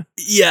one.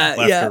 Yeah.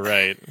 Left or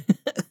right.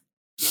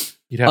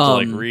 You'd have to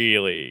like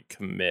really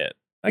commit.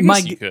 I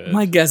guess you could.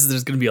 My guess is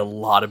there's going to be a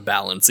lot of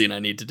balancing I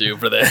need to do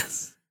for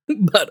this.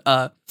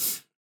 But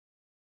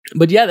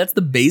yeah, that's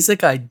the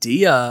basic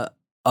idea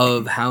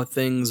of how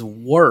things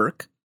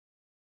work.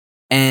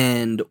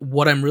 And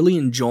what I'm really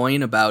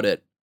enjoying about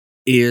it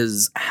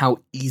is how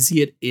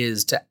easy it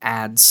is to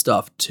add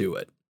stuff to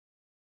it.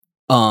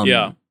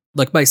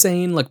 Like by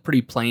saying like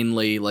pretty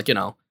plainly, like,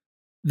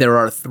 there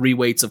are 3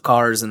 weights of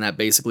cars and that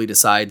basically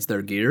decides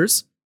their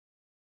gears.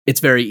 It's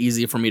very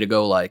easy for me to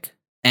go like,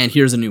 and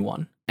here's a new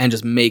one, and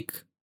just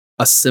make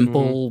a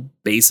simple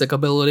basic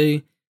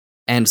ability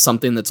and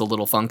something that's a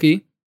little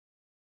funky.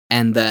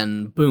 And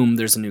then boom,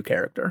 there's a new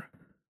character.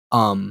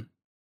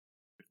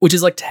 Which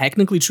is like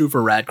technically true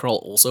for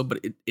Radcrawl also, but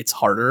it's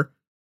harder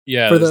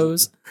for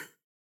those.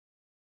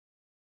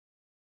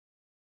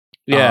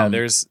 Yeah,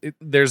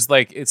 there's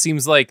like, it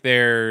seems like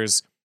you're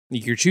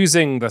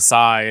choosing the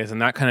size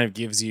and that kind of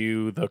gives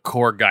you the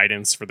core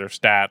guidance for their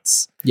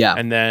stats. Yeah.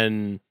 And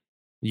then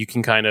you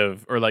can kind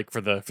of, or like for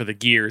the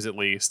gears at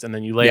least, and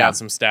then you lay out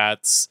some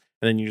stats,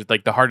 and then you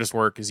like the hardest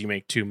work is you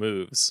make 2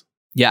 moves.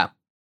 Yeah.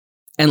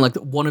 And like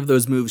one of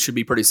those moves should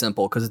be pretty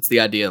simple because it's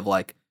the idea of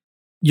like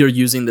you're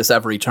using this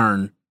every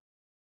turn.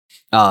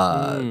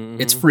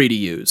 It's free to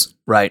use,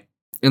 right?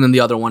 And then the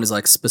other one is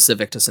like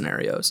specific to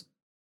scenarios.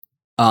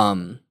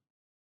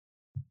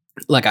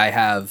 Like I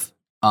have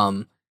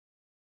I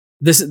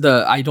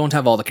don't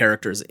have all the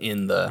characters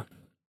in the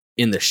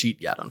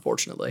sheet yet,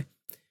 unfortunately.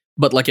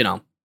 But like,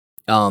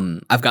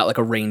 I've got like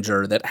a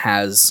ranger that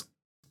has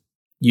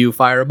you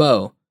fire a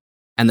bow,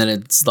 and then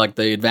it's like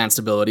the advanced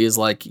ability is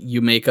like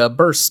you make a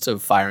burst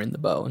of firing the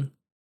bow,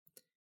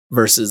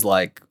 versus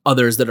like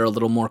others that are a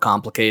little more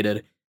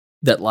complicated.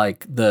 That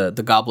like the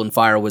goblin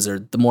fire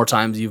wizard, the more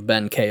times you've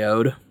been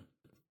KO'd,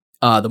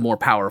 the more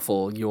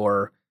powerful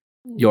your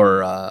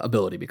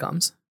ability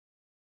becomes.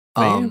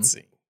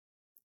 Fancy.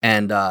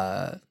 And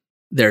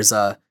there's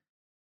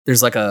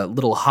like a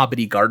little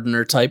hobbity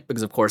gardener type,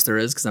 because of course there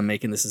is, because I'm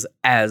making this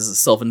as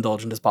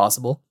self-indulgent as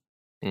possible.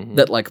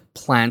 That like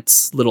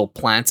plants little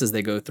plants as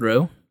they go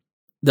through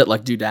that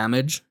like do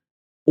damage,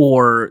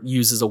 or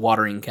uses a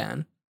watering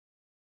can.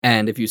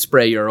 And if you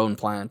spray your own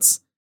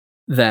plants,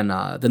 then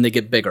they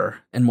get bigger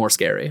and more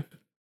scary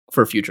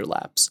for future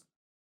laps.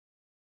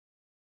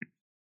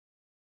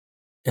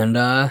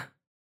 And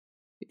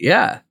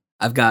yeah,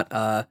 I've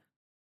got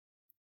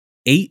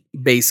 8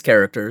 base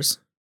characters.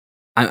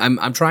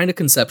 I'm trying to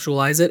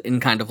conceptualize it in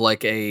kind of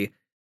like a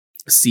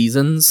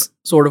seasons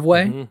sort of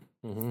way.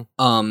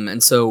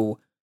 And so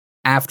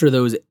after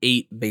those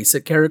 8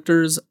 basic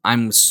characters,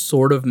 I'm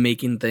sort of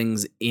making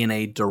things in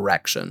a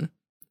direction.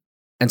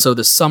 And so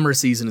the summer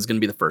season is going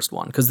to be the first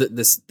one, because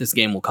this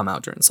game will come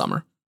out during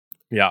summer.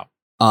 Yeah.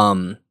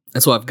 And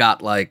so I've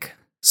got like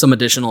some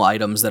additional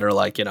items that are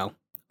like, you know,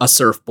 a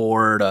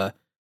surfboard, a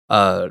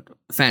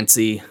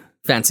fancy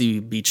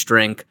beach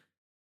drink,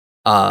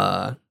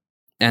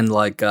 and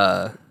like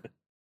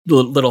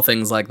little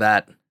things like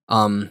that.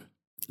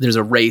 There's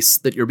a race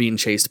that you're being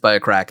chased by a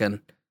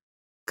kraken,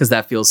 because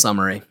that feels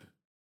summery,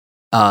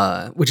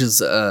 which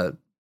is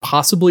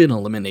possibly an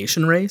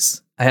elimination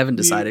race. I haven't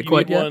decided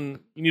quite yet. You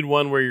need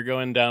one where you're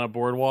going down a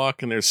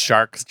boardwalk and there's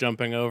sharks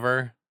jumping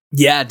over.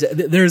 Yeah,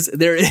 there is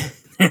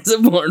a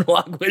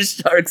boardwalk with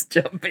sharks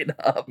jumping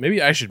up. Maybe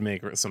I should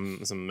make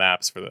some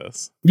maps for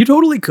this. You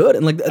totally could,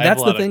 and like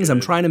that's the thing is I'm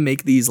trying to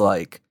make these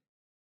like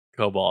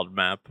Kobold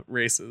map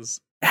races.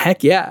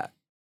 Heck yeah.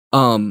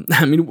 I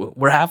mean,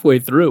 we're halfway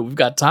through. We've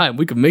got time.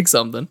 We can make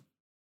something.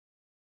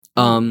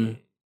 And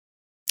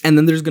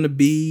then there's going to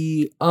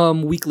be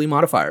weekly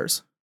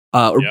modifiers.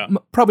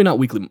 Probably not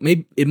weekly.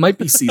 Maybe it might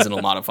be seasonal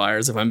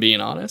modifiers, if I'm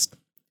being honest.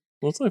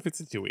 Well, it's only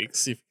 52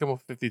 weeks. If you come up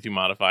with 52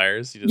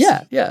 modifiers, you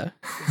just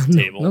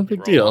table, no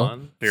big deal.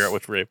 Figure out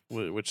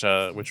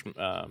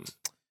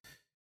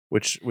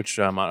which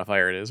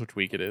modifier it is, which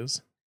week it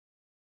is.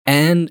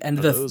 And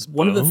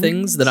one of the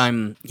things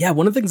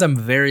I'm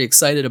very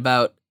excited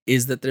about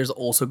is that there's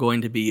also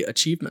going to be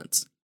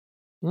achievements,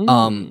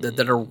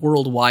 that are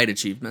worldwide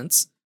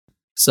achievements.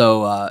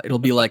 So it'll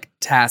be like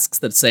tasks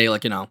that say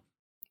like, you know,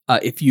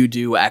 if you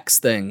do X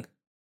thing,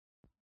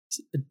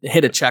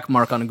 hit a check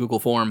mark on a Google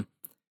form,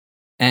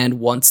 and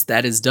once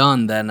that is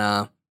done, then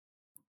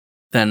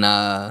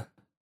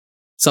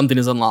something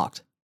is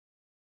unlocked.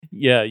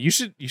 Yeah, you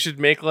should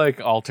make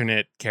like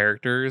alternate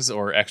characters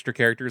or extra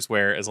characters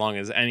where as long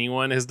as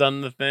anyone has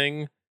done the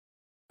thing,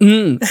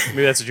 maybe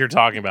that's what you're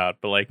talking about.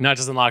 But like not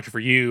just unlocked for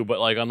you, but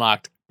like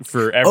unlocked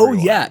for everyone.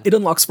 Oh yeah, it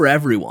unlocks for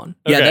everyone.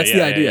 Okay, yeah, that's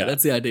the idea. Yeah.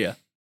 That's the idea.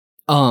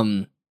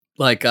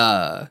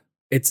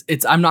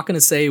 It's I'm not going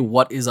to say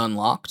what is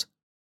unlocked.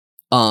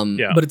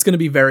 But it's going to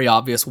be very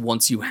obvious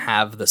once you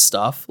have the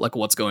stuff, like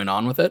what's going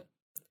on with it.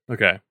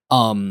 Okay.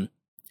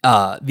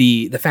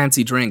 The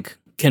fancy drink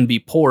can be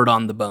poured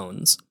on the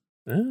bones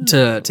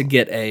to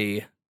get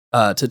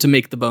to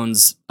make the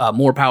bones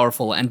more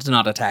powerful and to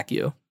not attack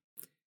you.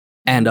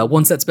 And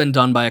once that's been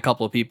done by a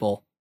couple of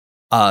people,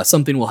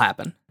 something will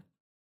happen.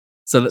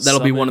 So that'll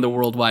be one of the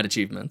worldwide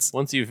achievements.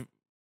 Once you've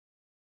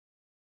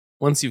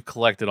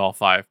collected all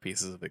 5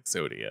 pieces of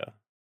Exodia.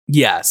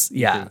 Yes,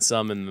 yeah. You can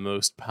summon the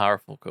most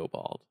powerful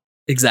kobold.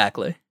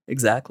 Exactly.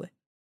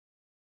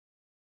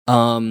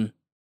 So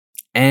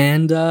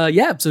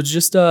it's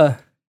just I'm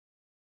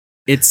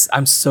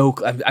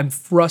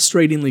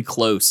frustratingly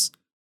close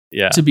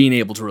to being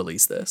able to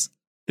release this.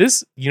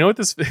 This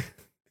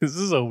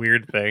is a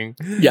weird thing.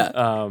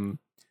 Yeah.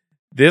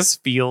 This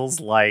feels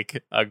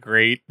like a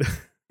great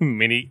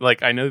mini,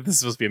 like I know this is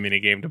supposed to be a mini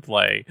game to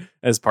play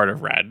as part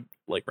of Rad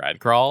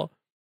Crawl.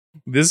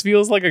 This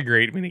feels like a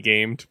great mini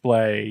game to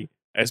play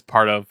as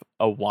part of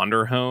a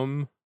Wander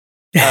Home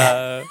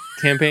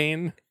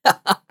campaign.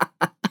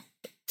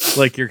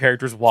 Like your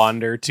characters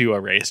wander to a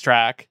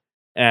racetrack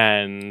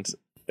and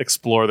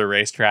explore the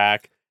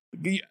racetrack.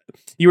 You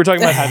were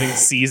talking about having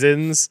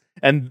seasons,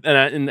 and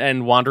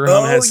Wander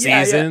Home has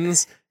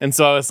seasons, and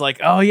so I was like,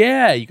 oh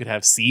yeah, you could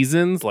have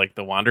seasons like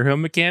the Wander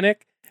Home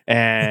mechanic,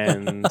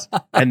 and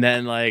and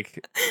then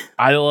like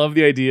I love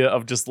the idea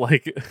of just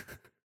like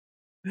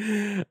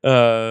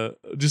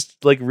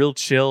real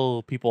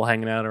chill people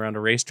hanging out around a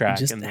racetrack,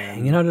 just and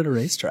hanging out at a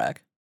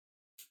racetrack,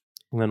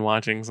 and then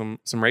watching some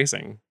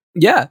racing.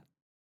 Yeah.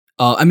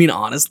 I mean,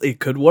 honestly, it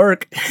could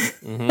work.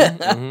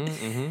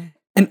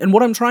 And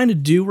what I'm trying to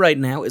do right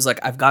now is like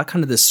I've got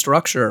kind of this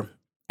structure,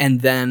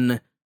 and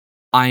then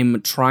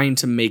I'm trying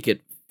to make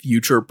it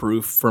future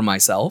proof for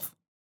myself.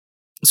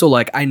 So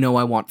like I know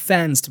I want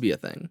fans to be a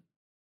thing.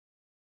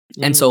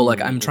 And so like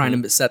I'm trying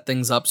to set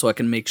things up so I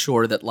can make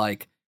sure that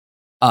like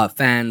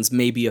fans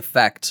maybe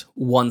affect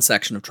one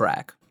section of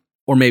track,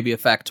 or maybe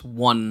affect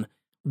one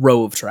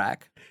row of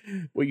track.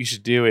 What you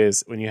should do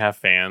is, when you have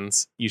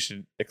fans, you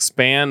should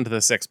expand the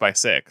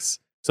 6x6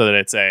 so that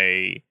it's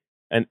an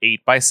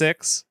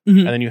 8x6,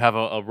 and then you have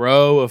a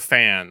row of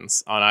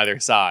fans on either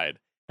side.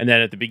 And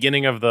then at the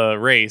beginning of the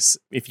race,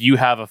 if you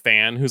have a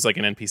fan who's like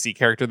an NPC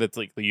character that's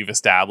like you've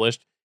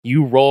established,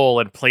 you roll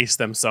and place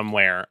them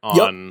somewhere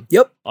on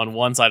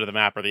one side of the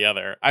map or the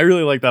other. I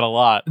really like that a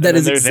lot. That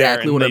is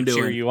exactly what I'm doing.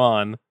 Cheer you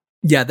on.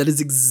 Yeah, that is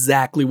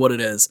exactly what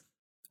it is.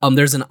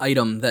 There's an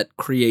item that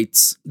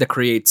creates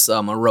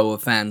a row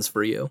of fans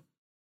for you.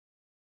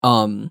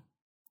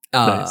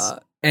 Nice.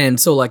 And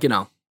so like,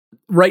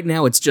 right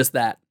now it's just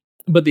that,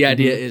 but the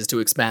idea is to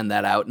expand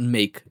that out and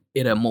make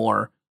it a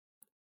more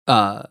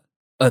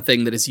a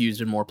thing that is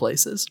used in more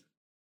places.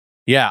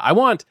 Yeah, I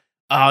want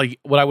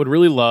what I would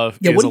really love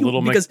is a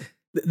little because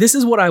this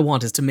is what I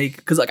want is to make,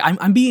 because like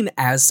I'm being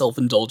as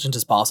self-indulgent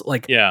as possible.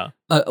 Like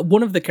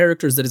one of the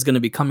characters that is going to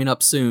be coming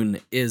up soon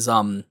is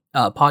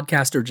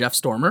podcaster Jeff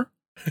Stormer.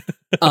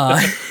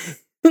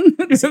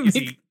 Is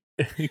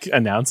he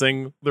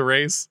announcing the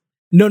race?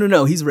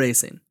 No, he's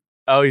racing.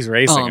 Oh, he's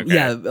racing. Okay.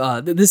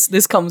 Yeah,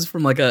 this comes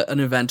from like an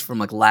event from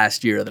like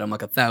last year that I'm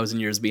like 1,000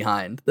 years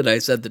behind. That I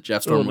said that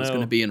Jeff Stormer was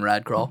going to be in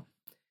Radcrawl.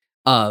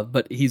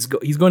 But he's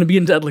going to be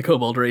in Deadly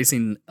Kobold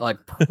Racing like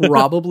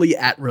probably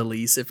at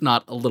release, if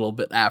not a little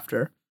bit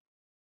after.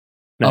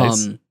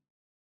 Nice.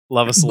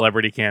 Love a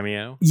celebrity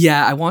cameo.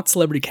 Yeah, I want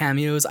celebrity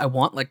cameos. I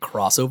want like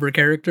crossover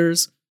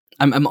characters.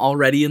 I'm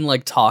already in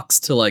like talks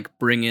to like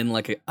bring in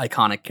like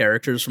iconic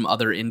characters from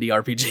other indie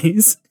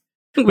RPGs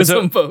with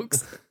some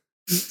folks.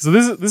 So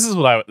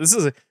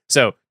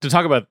so to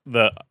talk about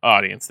the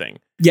audience thing.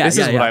 This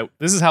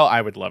is how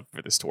I would love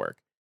for this to work.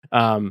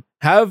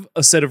 Have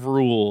a set of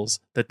rules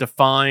that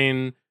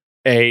define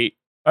a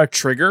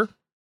trigger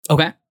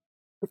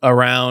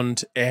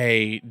around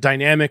a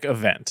dynamic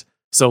event.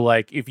 So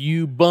like if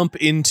you bump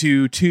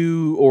into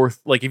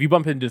if you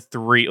bump into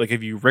 3, like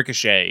if you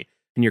ricochet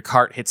and your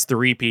cart hits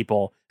 3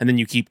 people and then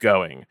you keep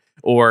going,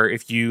 or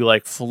if you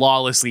like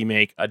flawlessly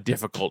make a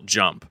difficult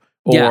jump,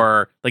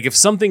 or like if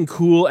something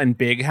cool and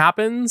big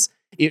happens,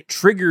 it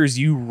triggers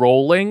you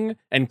rolling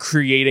and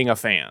creating a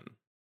fan.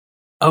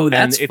 Oh,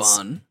 that's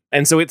fun.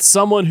 And so it's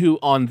someone who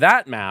on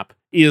that map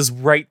is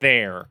right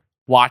there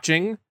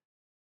watching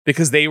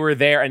because they were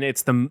there, and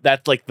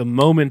that's like the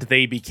moment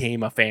they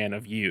became a fan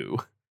of you.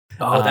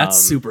 Oh, that's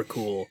super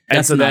cool.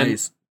 That's so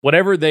nice. Then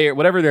whatever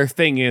their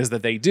thing is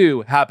that they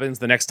do happens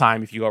the next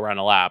time if you go around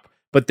a lap.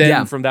 But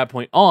then from that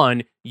point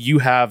on, you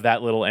have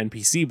that little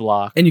NPC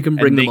block, and you can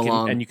bring them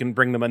along, and you can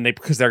bring them,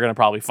 because they're going to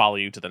probably follow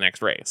you to the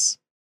next race.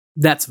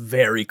 That's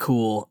very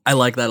cool. I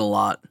like that a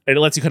lot. And it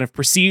lets you kind of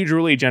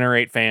procedurally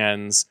generate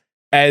fans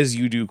as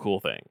you do cool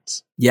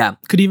things. Yeah.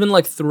 Could even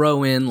like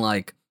throw in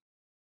like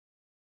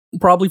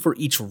probably for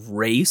each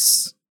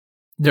race,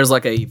 there's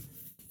like a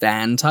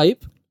fan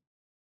type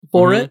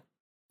for it,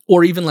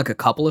 or even like a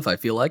couple if I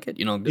feel like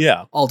it,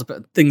 all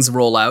things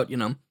roll out,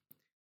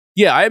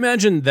 Yeah. I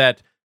imagine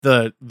that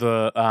the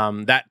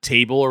that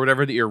table or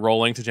whatever that you're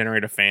rolling to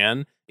generate a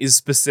fan is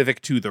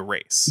specific to the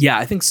race. Yeah,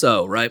 I think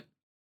so. Right.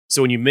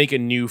 So when you make a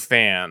new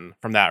fan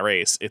from that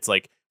race, it's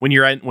like when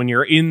you're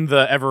in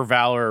the Ever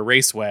Valor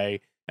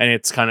Raceway, and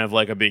it's kind of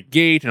like a big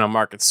gate and a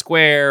market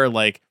square,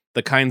 like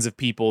the kinds of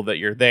people that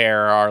you're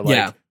there are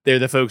like they're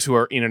the folks who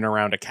are in and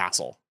around a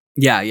castle.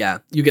 Yeah.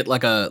 You get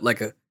like a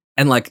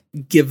and like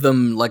give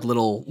them like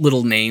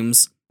little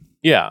names.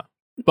 Yeah.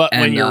 But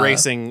when you're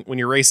racing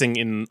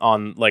in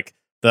on like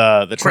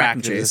the track,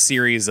 there's a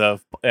series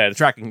of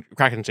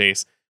Kraken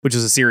Chase, which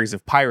is a series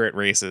of pirate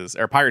races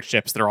or pirate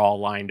ships that are all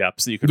lined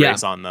up so you could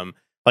race on them.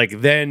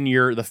 Like then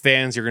the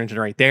fans you're going to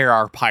generate there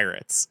are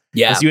pirates.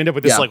 Yeah. So you end up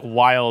with this like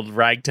wild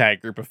ragtag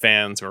group of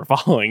fans who are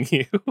following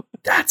you.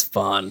 That's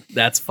fun.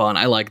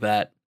 I like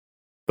that.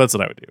 That's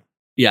what I would do.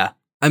 Yeah.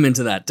 I'm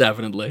into that.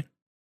 Definitely.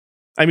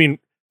 I mean,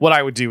 what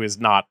I would do is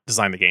not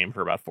design the game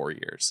for about 4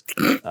 years.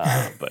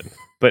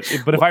 But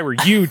if I were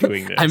you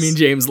doing this, I mean,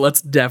 James,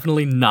 let's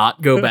definitely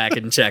not go back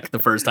and check the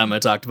first time I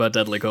talked about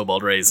Deadly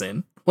Kobold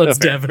Racing. Let's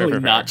definitely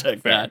not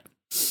check that.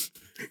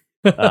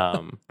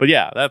 But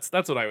yeah, that's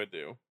what I would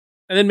do.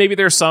 And then maybe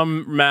there's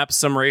some maps,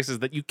 some races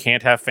that you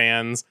can't have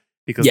fans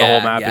because the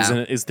whole map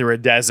is through a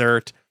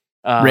desert.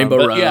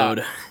 Rainbow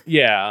Road.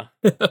 Yeah.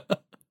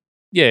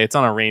 Yeah, it's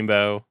on a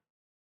rainbow.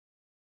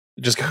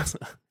 It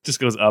just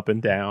goes up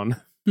and down.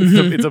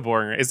 It's a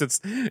boring race.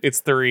 It's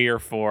 3 or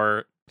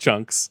 4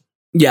 chunks.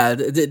 Yeah,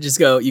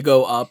 you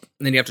go up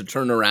and then you have to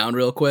turn around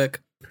real quick.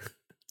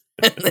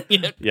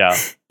 Yeah.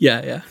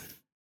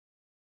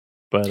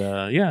 But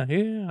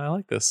I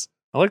like this.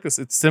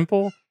 It's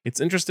simple.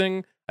 It's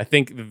interesting. I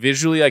think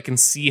visually I can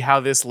see how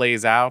this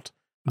lays out.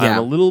 I'm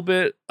a little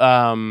bit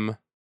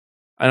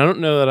I don't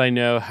know that I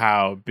know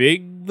how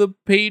big the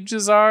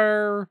pages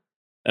are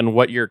and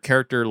what your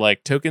character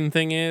like token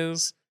thing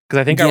is, because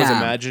I think I was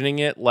imagining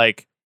it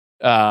like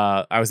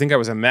I was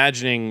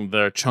imagining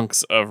the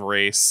chunks of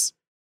race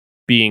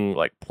being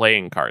like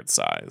playing card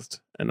sized,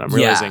 and I'm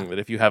realizing that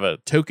if you have a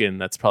token,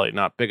 that's probably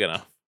not big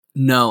enough.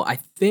 No, I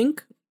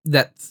think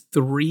that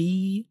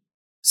 3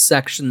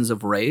 sections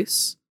of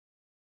race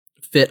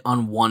fit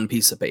on one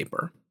piece of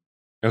paper.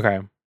 Okay.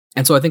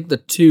 And so I think the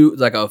 2,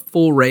 like a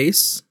full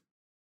race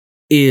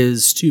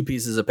is 2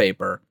 pieces of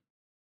paper.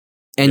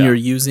 And you're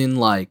using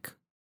like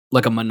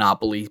a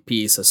Monopoly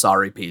piece, a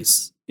Sorry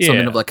piece.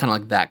 Something of like kind of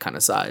like that kind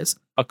of size.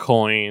 A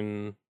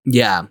coin.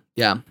 Yeah.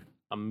 A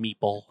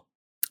meeple.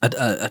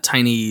 A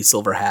tiny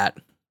silver hat.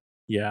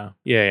 Yeah.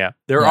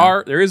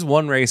 There is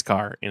one race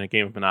car in a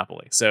game of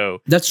Monopoly.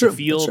 So that's true. To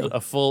field a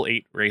full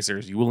 8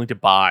 racers, you will need to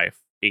buy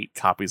 8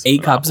 copies of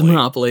 8 copies of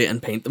Monopoly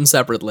and paint them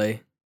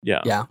separately.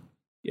 Yeah. Yeah.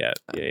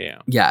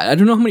 Yeah. I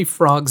don't know how many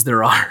frogs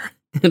there are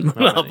in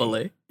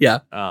Monopoly. Yeah.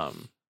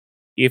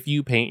 If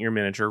you paint your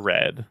miniature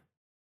red,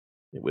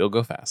 it will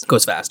go faster.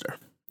 Goes faster.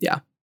 Yeah.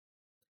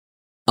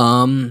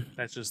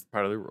 That's just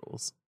part of the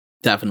rules.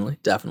 Definitely.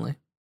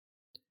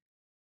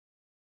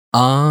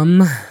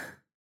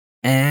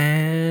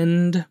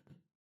 And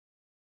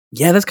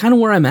yeah, that's kind of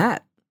where I'm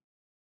at.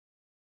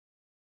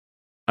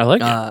 I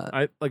like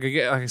it. Like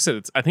I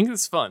said, I think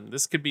it's fun.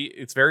 This could be.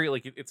 It's very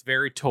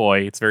toy.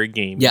 It's very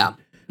game. Yeah.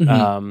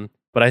 Mm-hmm.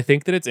 But I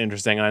think that it's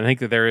interesting, and I think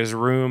that there is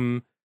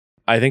room.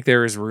 I think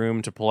there is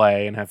room to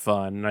play and have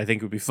fun. And I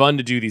think it would be fun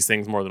to do these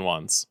things more than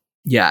once.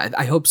 Yeah,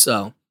 I hope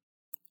so.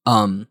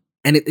 And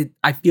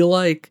I feel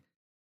like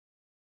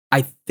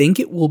I think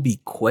it will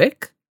be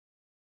quick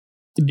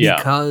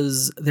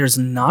because there's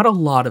not a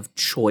lot of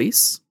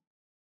choice,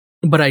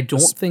 but I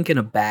don't think in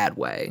a bad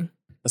way.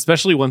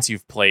 Especially once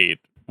you've played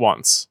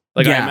once.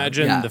 Like I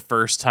imagine the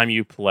first time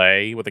you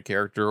play with a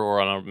character or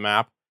on a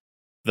map,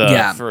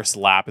 the first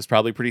lap is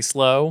probably pretty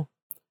slow.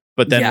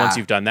 But then once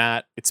you've done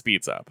that, it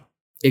speeds up.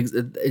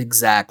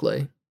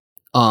 Exactly.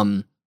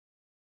 And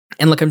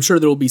like I'm sure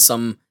there will be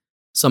some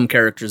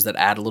characters that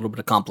add a little bit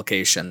of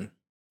complication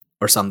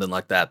or something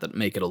like that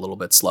make it a little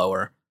bit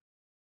slower.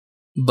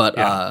 But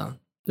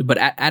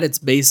at its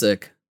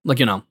basic, like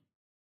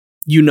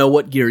you know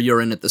what gear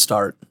you're in at the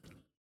start.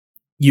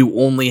 You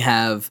only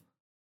have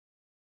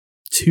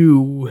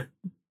 2,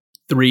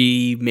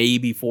 3,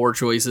 maybe 4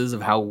 choices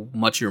of how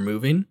much you're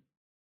moving.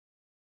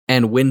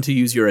 And when to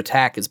use your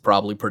attack is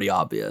probably pretty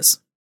obvious.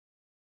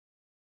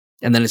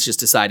 And then it's just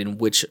deciding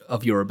which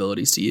of your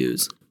abilities to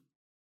use.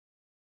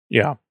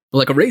 Yeah.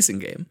 Like a racing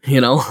game,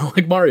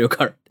 like Mario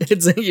Kart.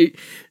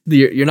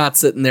 You're not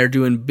sitting there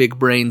doing big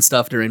brain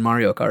stuff during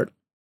Mario Kart.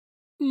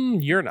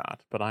 You're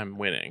not, but I'm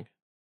winning.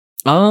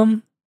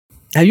 Have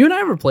you and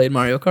I ever played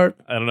Mario Kart?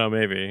 I don't know,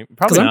 maybe.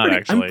 Probably not,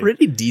 actually. I'm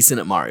pretty decent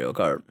at Mario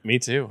Kart. Me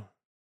too.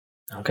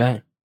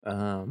 Okay.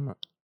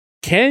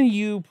 Can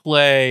you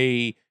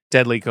play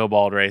Deadly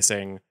Kobold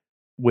Racing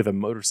with a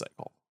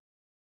motorcycle?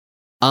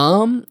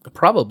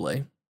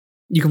 Probably.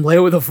 You can play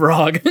it with a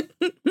frog.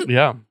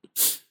 Yeah.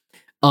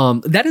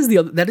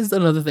 That is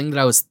another thing that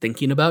I was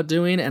thinking about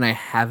doing and I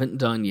haven't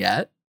done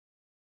yet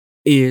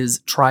is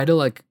try to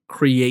like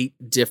create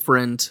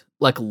different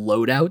like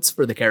loadouts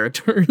for the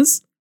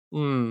characters.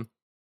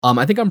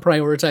 I think I'm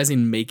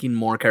prioritizing making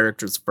more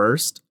characters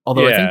first.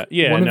 Although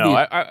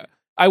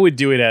I would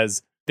do it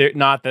as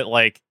not that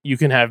like you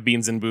can have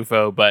Beans and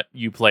Bufo, but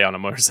you play on a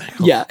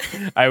motorcycle. Yeah.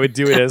 I would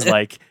do it as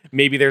like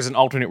maybe there's an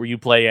alternate where you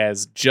play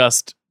as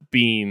just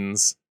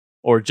Beans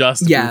or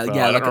just Bufo. I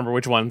don't remember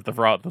which one's the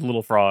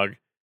little frog.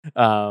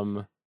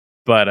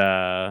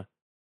 But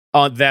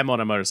on them on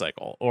a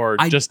motorcycle or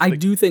I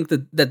do think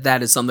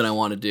that is something I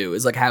want to do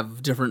is like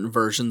have different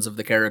versions of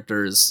the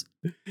characters.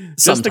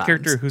 Just the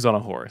character who's on a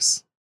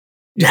horse.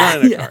 He's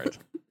not in a cart.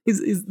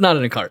 He's not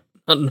in a cart.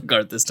 Not in a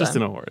cart this time. Just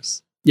in a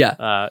horse.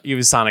 Yeah. You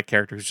have a Sonic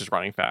character who's just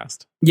running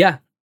fast. Yeah.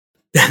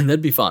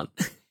 That'd be fun.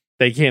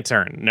 They can't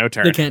turn. No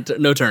turn. They can't.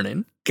 No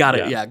turning. Got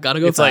it. Yeah. Gotta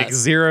go it's fast. Like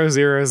 0,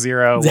 0,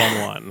 0,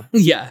 1, 1.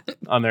 Yeah.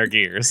 On their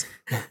gears.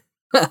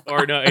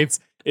 Or no, it's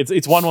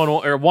 1, 1,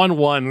 or 1,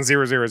 1,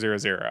 0, 0, 0,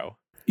 0.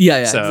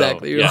 Yeah, so,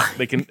 exactly. Yeah,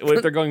 they can.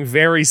 If they're going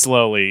very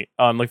slowly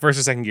on like first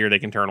or second gear, they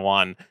can turn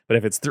 1. But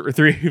if it's 3,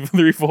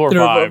 4,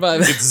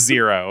 5, it's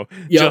 0.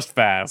 Yep. Just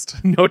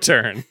fast, no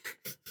turn.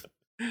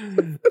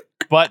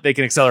 But they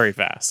can accelerate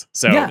fast.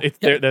 So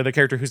they're the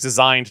character who's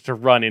designed to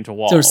run into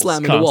walls. To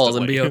slam into walls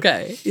and be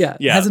okay. Yeah,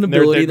 it has an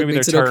ability that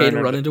makes it okay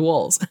to run into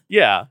walls.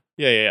 Yeah.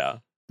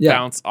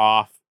 Bounce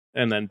off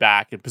and then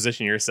back and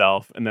position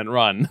yourself and then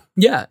run.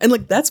 Yeah, and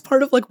like that's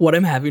part of like what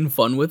I'm having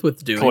fun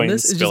with doing Coins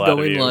this is just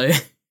going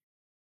like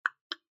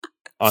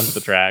onto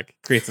the track,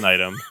 creates an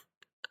item.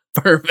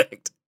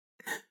 Perfect.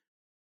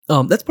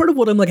 That's part of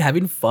what I'm like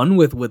having fun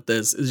with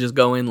this is just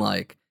going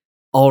like,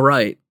 all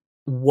right,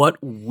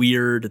 what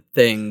weird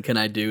thing can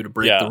I do to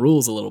break the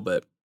rules a little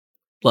bit?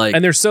 Like,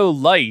 and they're so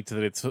light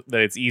that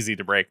it's easy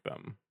to break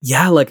them.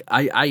 Yeah, like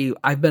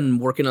I've been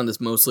working on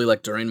this mostly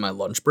like during my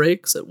lunch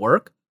breaks at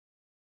work,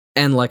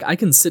 and like I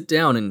can sit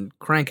down and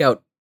crank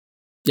out,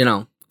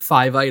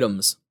 5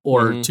 items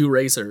or 2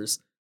 racers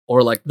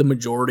or like the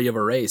majority of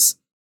a race.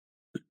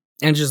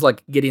 And just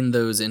like getting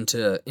those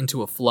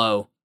into a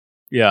flow,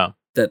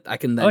 that I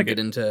can then get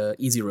into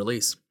easy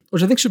release,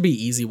 which I think should be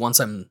easy once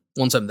I'm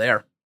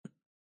there.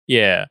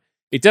 Yeah,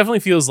 it definitely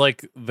feels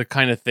like the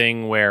kind of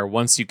thing where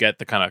once you get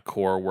the kind of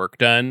core work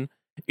done,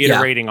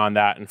 iterating on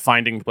that and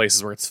finding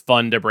places where it's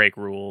fun to break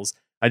rules,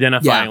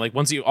 identifying like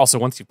once you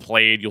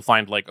played, you'll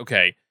find like,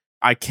 okay,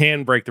 I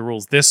can break the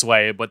rules this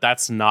way, but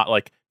that's not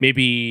like,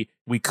 maybe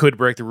we could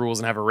break the rules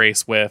and have a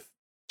race with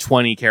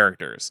 20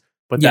 characters,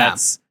 but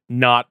that's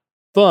not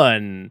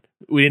fun.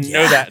 We didn't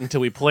know that until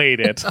we played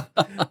it.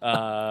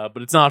 But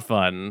it's not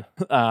fun.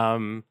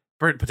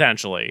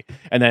 Potentially.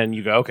 And then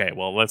you go, okay,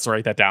 well, let's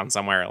write that down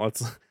somewhere.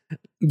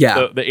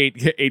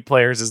 The eight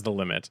players is the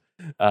limit.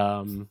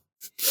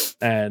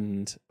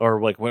 And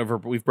or like whenever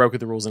we've broken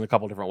the rules in a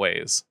couple different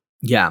ways.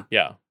 Yeah.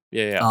 I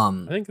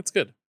think it's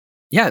good.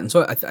 Yeah, and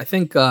so I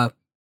think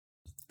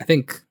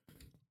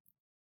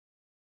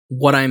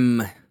what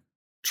I'm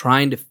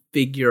trying to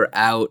figure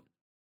out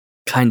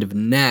kind of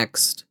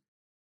next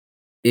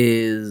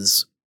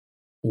is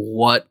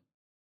what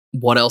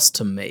else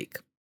to make.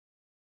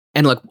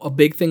 And like a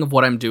big thing of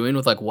what I'm doing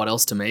with like what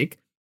else to make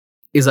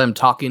is I'm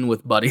talking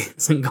with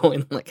buddies and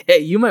going like, hey,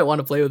 you might want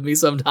to play with me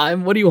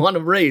sometime. What do you want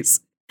to race?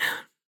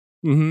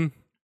 Mm-hmm.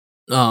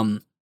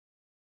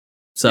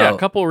 So yeah, a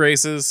couple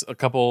races, a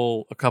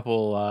couple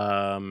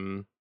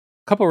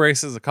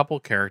races, a couple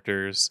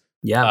characters.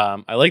 Yeah.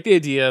 I like the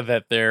idea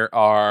that there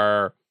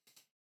are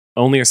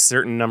only a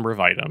certain number of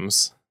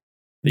items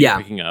that you're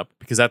picking up,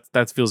 because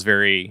that feels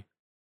very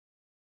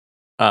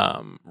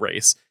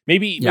race.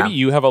 Maybe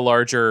you have a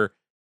larger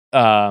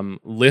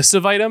list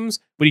of items,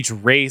 but each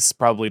race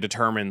probably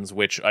determines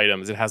which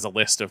items. It has a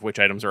list of which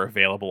items are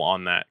available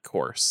on that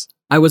course.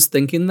 I was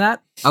thinking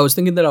that I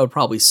would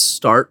probably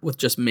start with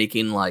just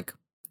making like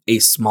a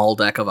small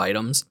deck of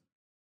items.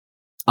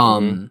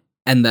 And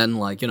then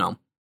like,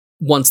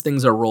 once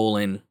things are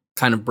rolling,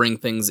 kind of bring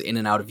things in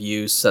and out of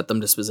use, set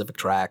them to specific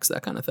tracks,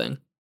 that kind of thing.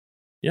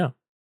 Yeah.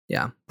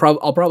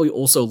 I'll probably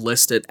also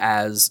list it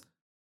as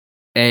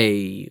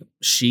a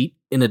sheet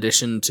in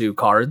addition to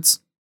cards,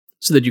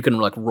 so that you can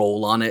like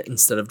roll on it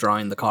instead of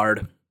drawing the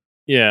card.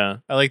 Yeah,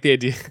 I like the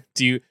idea.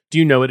 Do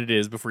you know what it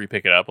is before you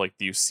pick it up? Like,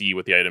 do you see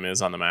what the item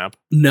is on the map?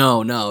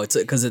 No, it's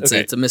because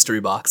it's a mystery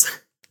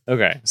box.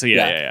 Okay, so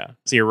yeah.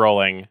 So you're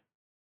rolling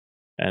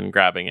and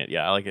grabbing it.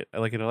 Yeah, I like it.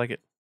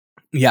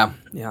 Yeah.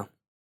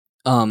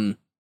 And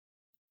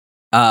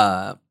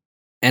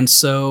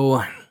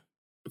so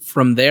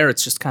from there,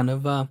 it's just kind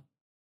of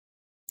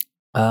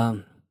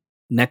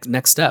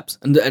next steps,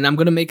 and I'm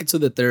gonna make it so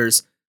that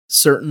there's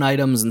certain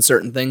items and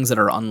certain things that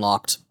are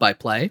unlocked by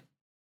play,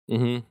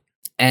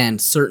 and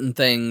certain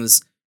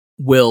things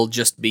will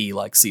just be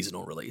like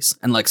seasonal release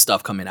and like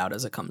stuff coming out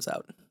as it comes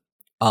out.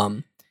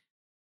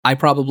 I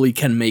probably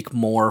can make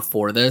more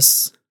for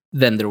this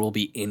than there will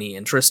be any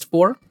interest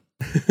for.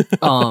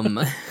 But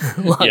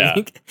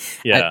I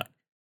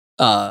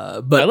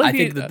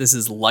think that this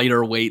is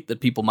lighter weight,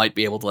 that people might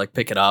be able to like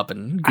pick it up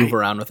and goof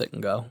around with it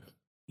and go.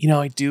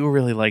 I do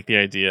really like the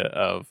idea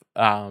of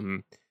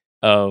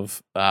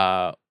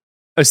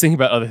I was thinking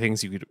about other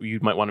things you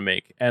might want to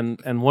make, and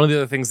one of the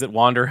other things that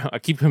I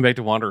keep coming back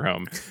to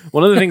Wanderhome.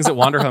 One of the things that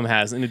Wanderhome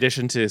has, in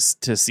addition to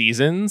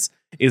seasons,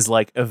 is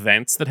like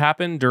events that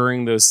happen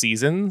during those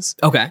seasons.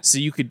 Okay, so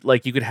you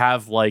could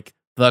have like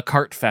the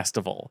cart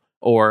festival,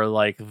 or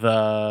like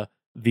the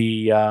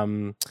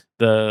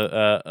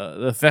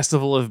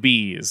festival of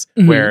bees,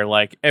 where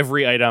like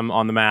every item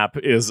on the map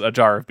is a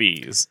jar of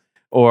bees,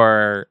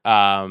 or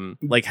have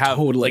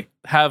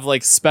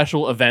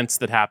special events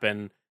that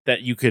happen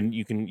that you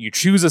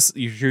choose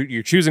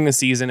you're choosing the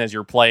season as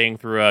you're playing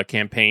through a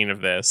campaign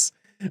of this,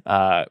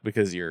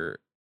 because you're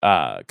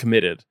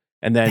committed,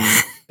 and then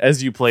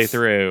as you play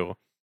through,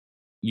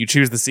 you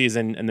choose the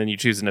season, and then you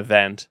choose an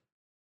event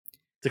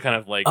to kind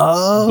of like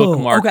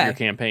bookmark your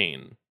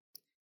campaign.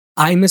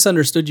 I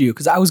misunderstood you,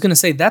 because I was going to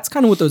say that's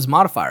kind of what those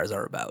modifiers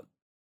are about,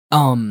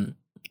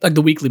 like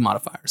the weekly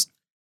modifiers.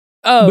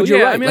 Oh, but you're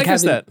yeah, right. I mean, like I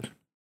guess that.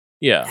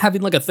 Yeah,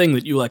 having like a thing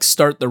that you like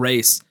start the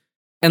race,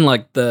 and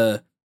like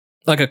a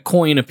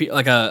coin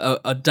like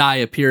a die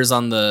appears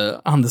on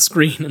the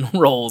screen and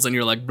rolls, and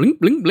you're like blink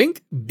blink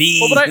blink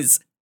bees. Well, but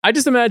I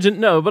just imagine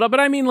but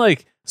I mean,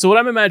 like, so what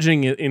I'm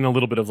imagining in a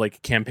little bit of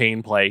like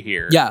campaign play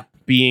here,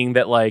 being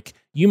that like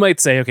you might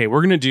say, okay,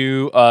 we're gonna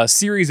do a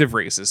series of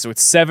races, so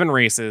it's 7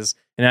 races,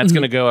 and that's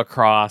gonna go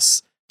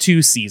across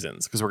 2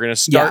 seasons, because we're gonna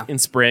start in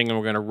spring and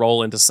we're gonna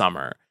roll into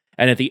summer,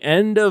 and at the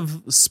end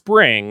of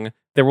spring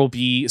there will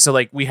be, so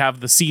like we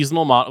have the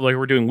seasonal like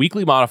we're doing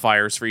weekly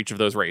modifiers for each of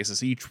those races.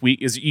 So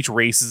each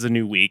race is a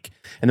new week,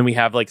 and then we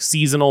have like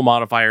seasonal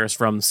modifiers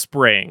from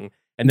spring,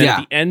 and then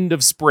at the end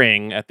of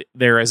spring,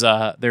 there's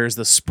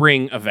the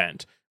spring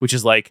event, which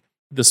is like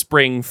the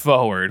spring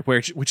forward,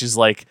 which is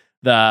like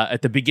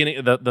at the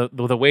beginning,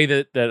 the way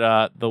that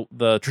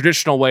the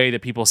traditional way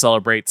that people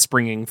celebrate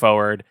springing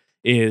forward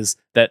is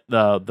that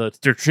the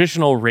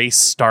traditional race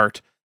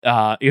start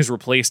is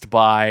replaced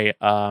by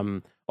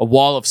a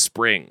wall of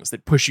springs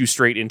that push you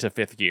straight into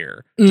 5th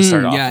gear to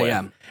start off with.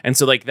 Yeah. And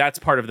so like that's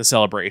part of the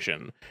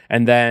celebration.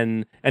 And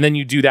then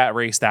you do that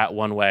race that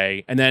one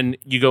way, and then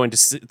you go into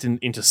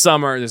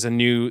summer. There's a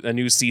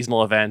new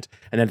seasonal event,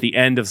 and at the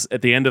end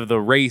of the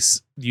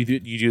race, you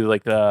do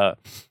like the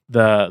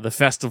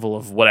festival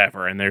of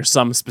whatever, and there's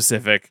some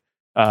specific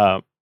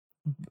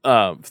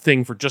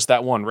thing for just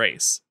that one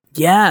race.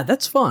 Yeah,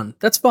 that's fun.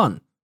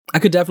 I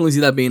could definitely see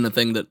that being a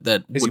thing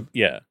that would...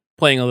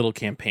 playing a little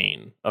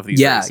campaign of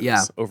these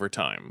races over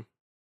time.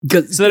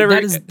 So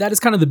that is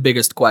kind of the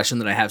biggest question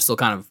that I have still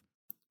kind of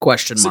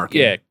question mark.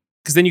 Yeah,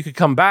 because then you could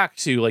come back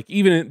to like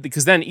even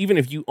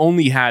if you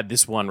only had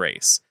this one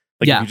race,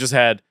 like if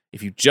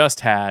you just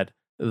had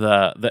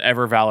the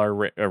Ever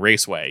Valor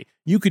Raceway,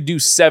 you could do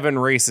 7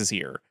 races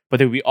here, but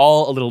they would be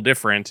all a little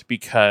different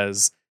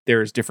because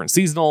there's different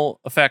seasonal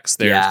effects,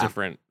 there's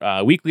different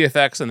weekly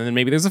effects, and then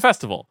maybe there's a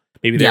festival.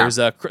 Maybe there's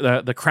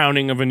the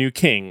crowning of a new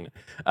king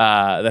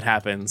that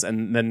happens,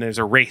 and then there's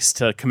a race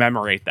to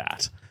commemorate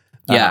that.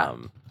 Yeah.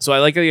 So I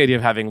like the idea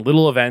of having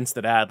little events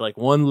that add like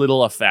one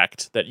little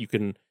effect that you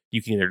can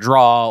either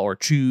draw or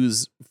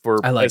choose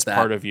as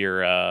part of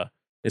your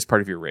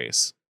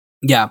race.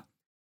 Yeah,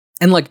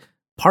 and like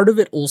part of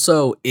it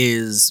also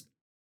is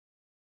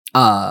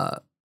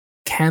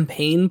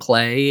campaign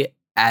play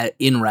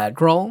in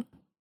Radcrawl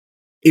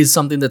is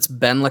something that's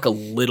been like a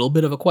little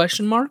bit of a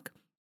question mark.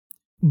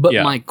 But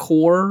my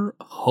core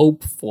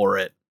hope for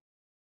it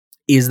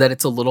is that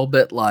it's a little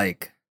bit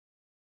like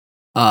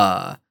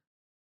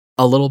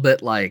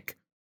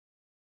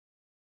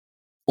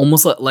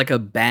almost like a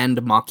band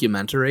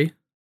mockumentary.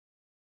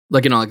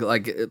 Like, you know,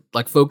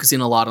 like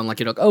focusing a lot on like,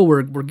 you know, oh,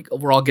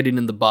 we're all getting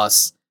in the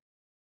bus.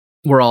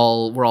 We're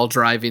all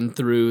driving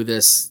through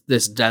this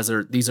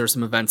desert. These are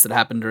some events that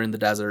happened during the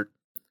desert.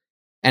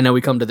 And then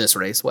we come to this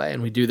raceway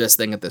and we do this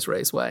thing at this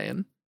raceway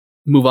and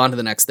move on to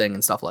the next thing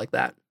and stuff like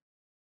that.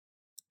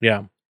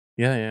 Yeah.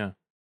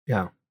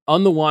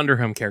 On the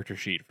Wanderhome character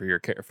sheet for your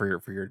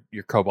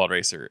Kobold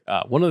Racer,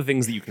 one of the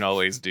things that you can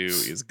always do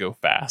is go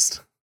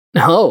fast.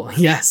 Oh,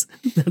 yes,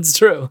 that's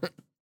true.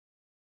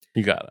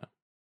 You gotta.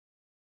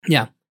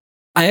 Yeah.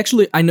 I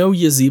know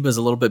Yazeba's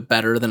a little bit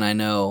better than I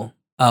know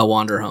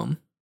Wanderhome.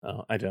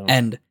 Oh, I don't.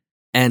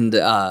 And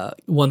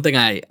one thing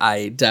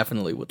I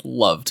definitely would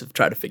love to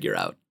try to figure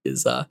out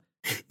is doing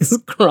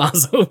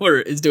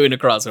a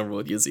crossover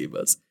with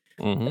Yazeba's.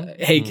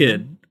 Hey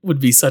Kid would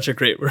be such a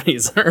great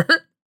racer.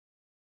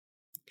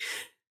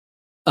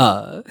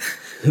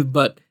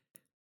 But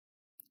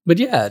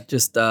yeah,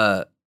 just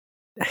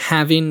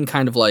having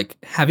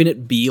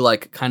it be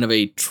like kind of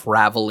a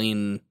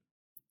traveling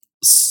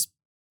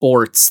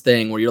sports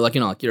thing where you're like,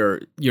 you know, like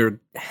you're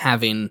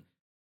having.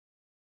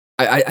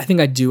 I think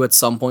I do at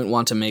some point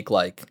want to make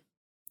like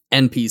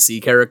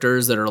NPC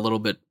characters that are a little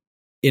bit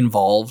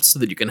involved so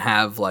that you can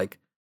have like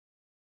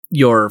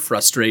your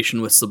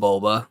frustration with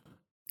Sebulba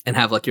and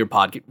have like your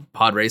pod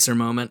racer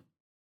moment.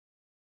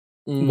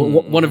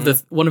 One of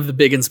the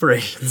big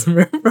inspirations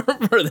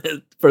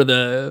for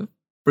the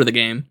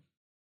game.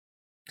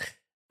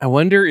 I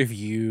wonder if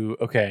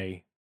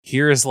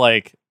here's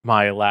like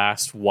my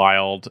last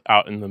wild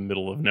out in the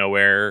middle of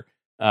nowhere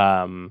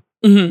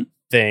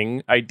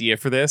thing idea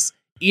for this.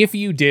 If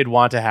you did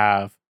want to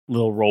have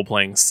little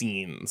role-playing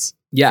scenes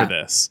for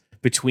this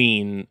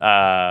between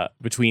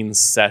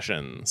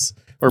sessions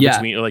or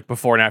between like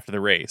before and after the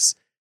race,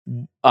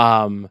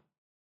 I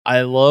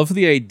love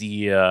the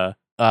idea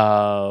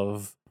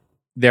of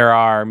there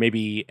are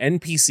maybe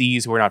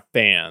NPCs who are not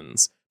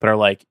fans but are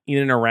like in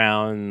and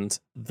around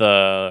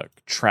the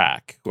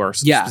track or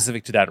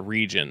specific to that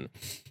region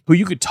who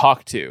you could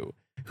talk to,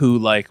 who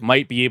like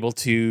might be able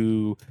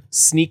to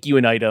sneak you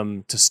an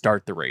item to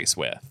start the race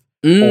with.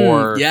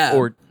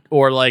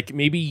 Or like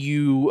maybe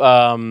you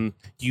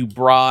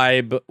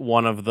bribe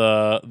one of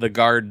the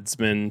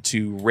guardsmen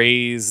to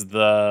raise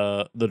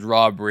the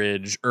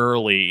drawbridge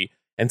early,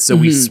 and so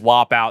we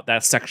swap out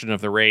that section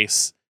of the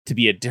race to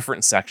be a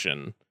different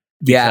section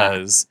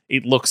because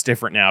it looks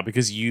different now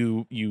because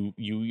you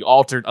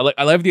altered.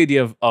 I love the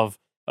idea of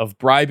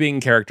bribing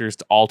characters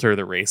to alter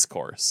the race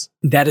course.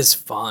 That is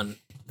fun.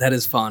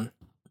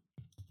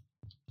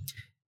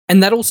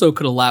 And that also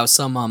could allow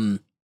some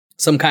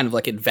kind of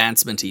like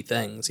advancement-y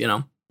things, you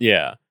know?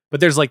 Yeah. But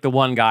there's like the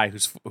one guy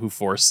who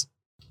force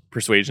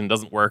persuasion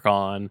doesn't work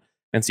on.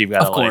 And so you've got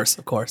to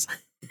of course.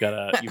 You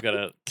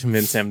gotta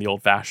convince him the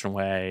old-fashioned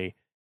way.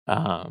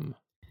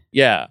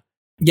 Yeah.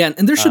 Yeah,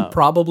 and there should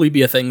probably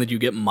be a thing that you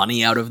get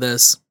money out of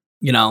this.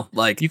 You know,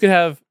 like you could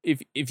have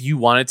if you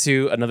wanted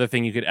to, another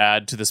thing you could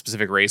add to the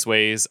specific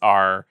raceways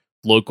are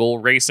local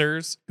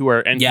racers who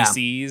are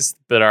NPCs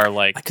that are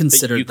like I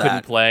considered that you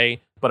couldn't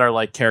play, but are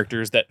like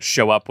characters that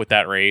show up with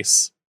that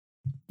race.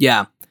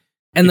 Yeah,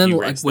 and then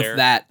like with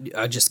that,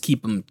 just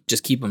keep them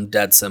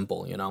dead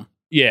simple, you know.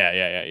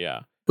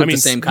 Yeah. With the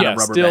same kind of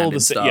rubber band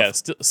and stuff. Yeah,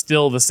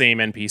 still the same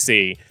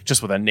NPC,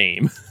 just with a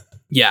name.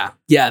 Yeah,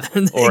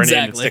 or a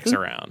name that sticks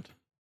around.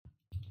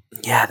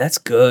 Yeah, that's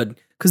good.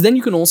 Because then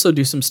you can also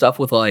do some stuff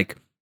with like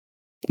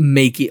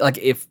make it like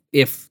if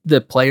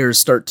the players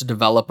start to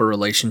develop a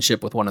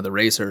relationship with one of the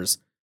racers,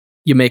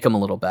 you make them a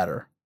little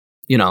better.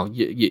 You know,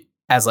 you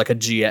as like a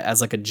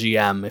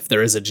GM, if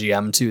there is a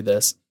GM to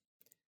this,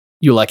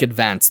 you like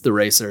advance the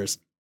racers.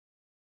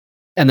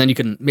 And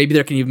then maybe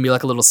there can even be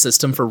like a little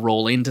system for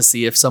rolling to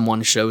see if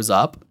someone shows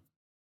up.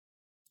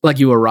 Like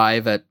you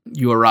arrive at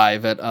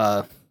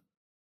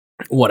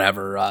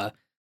whatever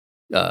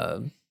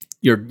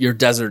your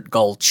desert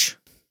gulch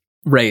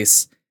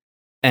race,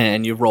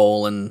 and you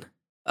roll, and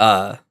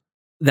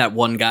that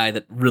one guy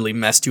that really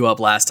messed you up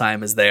last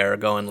time is there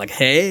going like,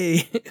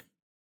 hey,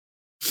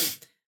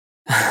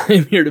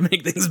 I'm here to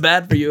make things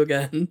bad for you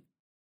again.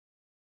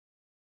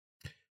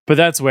 But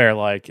that's where,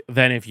 like,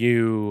 then if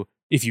you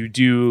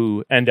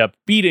do end up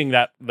beating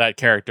that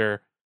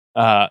character,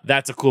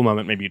 that's a cool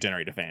moment. Maybe you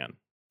generate a fan.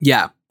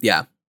 Yeah,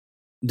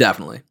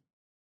 definitely.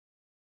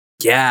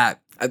 Yeah,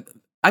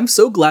 I'm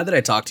so glad that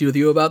I talked to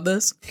you about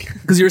this,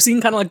 because you're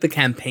seeing kind of like the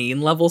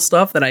campaign level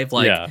stuff that I've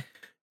like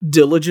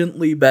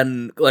diligently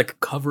been like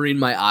covering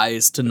my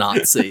eyes to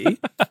not see.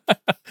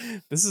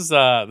 This is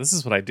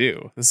what I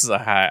do. This is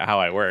how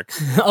I work.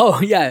 Oh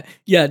yeah,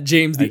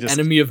 James, the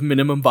enemy of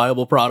minimum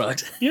viable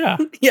product. Yeah,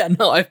 yeah.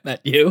 No, I've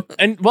met you.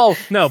 And well,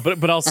 no,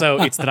 but also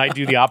it's that I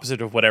do the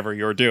opposite of whatever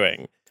you're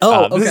doing.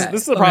 Oh, okay.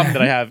 This is the problem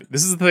that I have.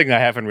 This is the thing that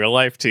I have in real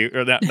life too.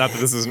 Or not that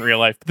this isn't real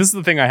life. But this is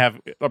the thing I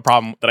have, a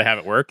problem that I have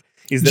at work.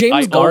 Is that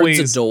James guards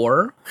a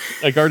door.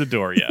 I guard a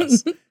door.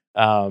 Yes.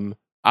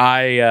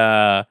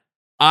 I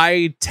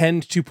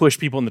tend to push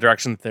people in the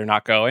direction that they're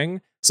not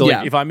going. So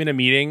like, if I'm in a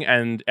meeting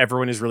and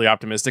everyone is really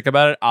optimistic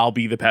about it, I'll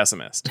be the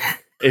pessimist.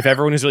 If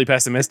everyone is really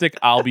pessimistic,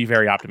 I'll be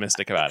very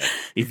optimistic about it.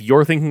 If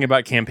you're thinking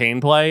about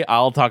campaign play,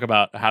 I'll talk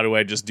about how do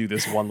I just do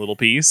this one little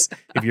piece.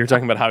 If you're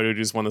talking about how to do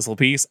this one little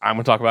piece, I'm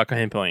going to talk about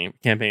campaign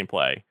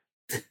play.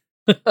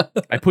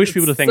 I push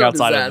people to think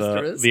outside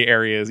of the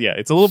areas. Yeah,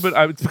 it's a little bit.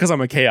 It's because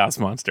I'm a chaos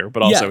monster,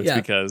 but also it's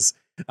because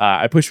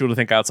I push people to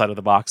think outside of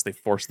the box they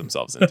force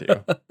themselves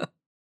into.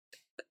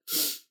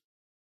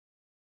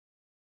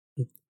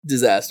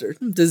 Disaster,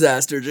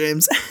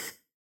 James.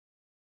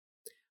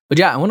 But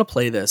yeah, I want to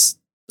play this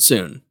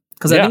soon,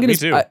 because I think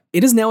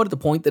it is now at the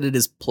point that it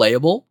is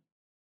playable.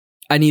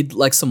 I need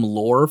like some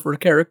lore for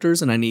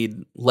characters, and I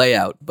need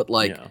layout. But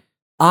like,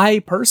 I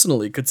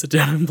personally could sit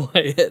down and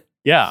play it.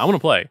 Yeah, I want to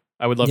play.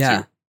 I would love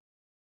to.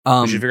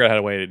 We should figure out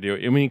a way to do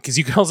it. I mean, because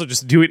you can also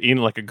just do it in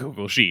like a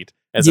Google Sheet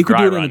as a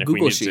dry run if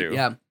we need to.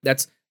 Yeah,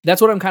 that's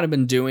what I'm kind of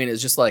been doing.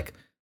 Is just like,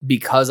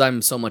 because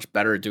I'm so much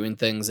better at doing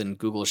things in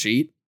Google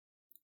Sheet,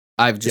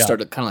 I've just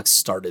started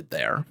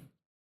there.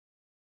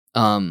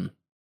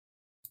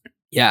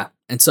 Yeah,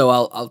 and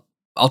so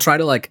I'll try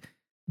to like,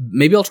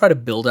 maybe I'll try to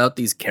build out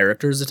these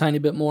characters a tiny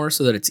bit more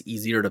so that it's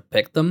easier to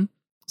pick them,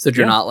 so that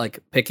you're not like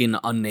picking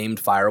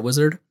unnamed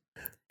Fyrw'zz.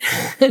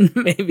 And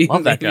maybe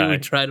we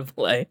try to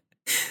play.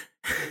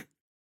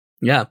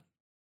 Yeah.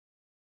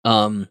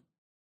 But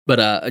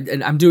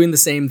and I'm doing the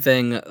same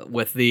thing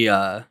with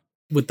the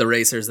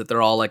racers, that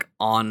they're all like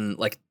on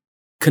like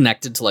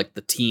connected to like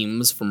the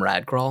teams from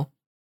Radcrawl.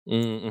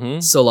 Mm-hmm.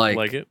 So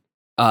like it.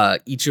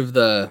 Each of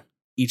the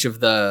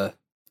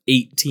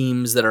 8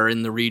 teams that are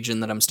in the region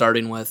that I'm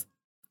starting with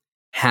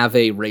have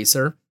a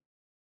racer.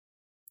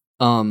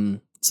 So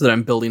that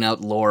I'm building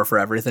out lore for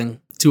everything.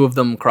 2 of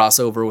them cross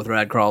over with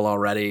Radcrawl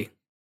already,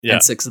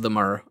 and 6 of them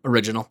are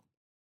original.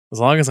 As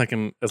long as I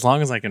can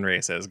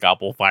race as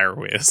Gobul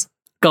Fyrw'zz.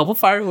 Gobul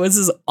Fyrw'zz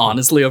is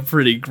honestly a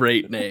pretty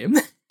great name.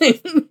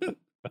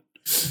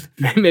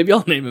 Maybe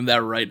I'll name him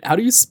that right. How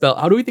do we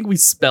think we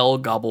spell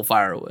Gobul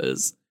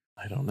Fyrw'zz?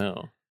 I don't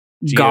know.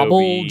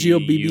 Gobul,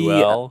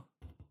 G-O-B-B-U-L.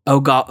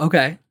 Oh,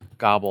 okay.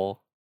 Gobul.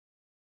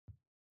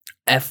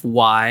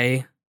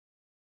 F-Y.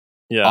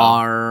 Yeah.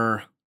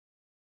 R-W.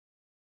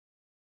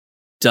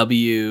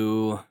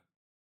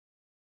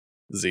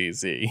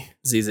 Z-Z.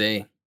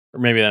 Z-Z. Or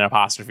maybe an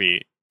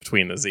apostrophe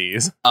between the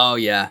Z's. Oh,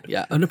 yeah.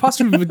 An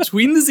apostrophe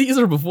between the Z's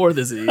or before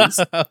the Z's?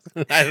 I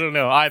don't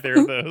know either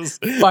of those.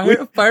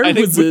 Fyrw'zz I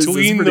think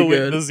between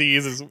the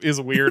Z's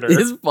is weirder.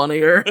 Is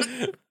funnier.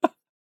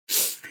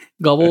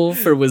 Gobul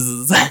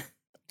Fyrw'zz.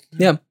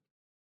 Yeah.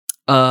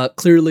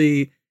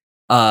 Clearly,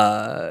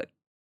 so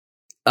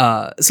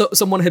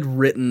someone had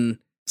written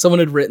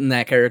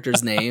that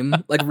character's name,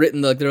 like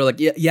they were like,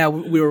 yeah,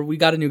 we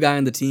got a new guy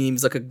on the team.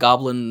 He's like a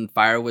goblin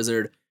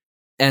Fyrw'zz,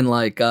 and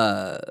like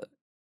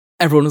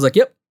everyone was like,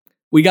 yep,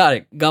 we got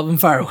it, Goblin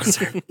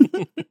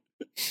Fyrw'zz.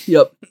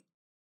 Yep,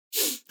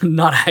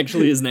 not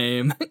actually his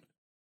name.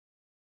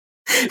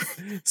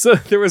 So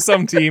there was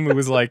some team who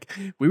was like,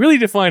 we really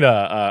need to find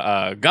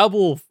a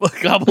Goblin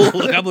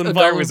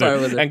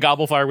Fyrw'zz, and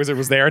Gobul Fyrw'zz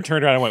was there and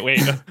turned around and went,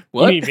 wait,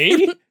 what? You mean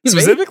me?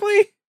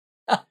 Specifically?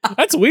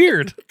 That's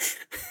weird.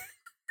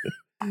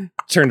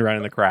 Turned around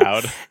in the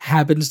crowd.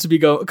 Happens to be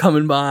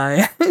coming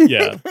by.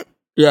 Yeah.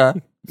 Yeah.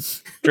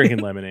 Drinking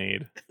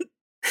lemonade.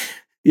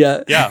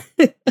 Yeah. Yeah.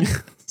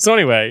 So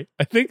anyway,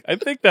 I think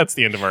that's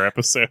the end of our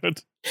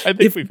episode. I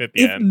think we've hit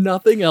the if end.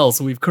 nothing else,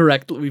 we've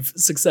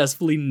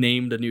successfully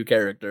named a new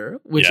character,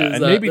 which is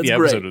and maybe that's the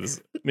episode great. of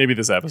this, maybe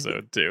this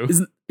episode too.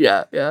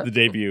 Yeah. The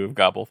debut of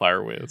Gobul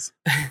Fyrw'zz.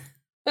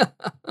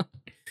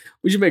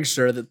 We should make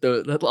sure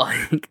that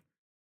like.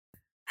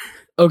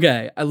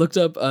 Okay, I looked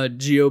up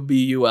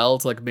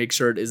Gobul to like make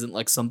sure it isn't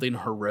like something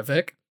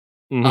horrific.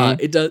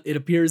 It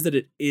appears that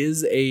it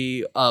is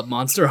a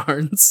Monster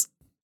Hearts,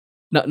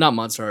 not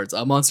Monster Hearts,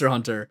 Monster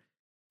Hunter.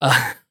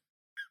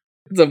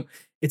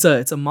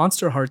 It's a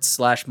Monster Hearts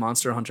 /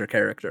 Monster Hunter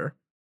character.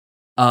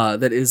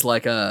 That is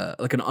like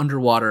an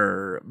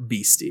underwater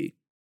beastie.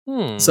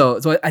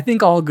 So I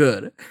think all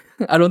good.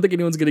 I don't think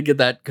anyone's gonna get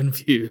that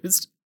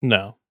confused.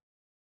 No.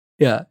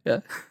 Yeah.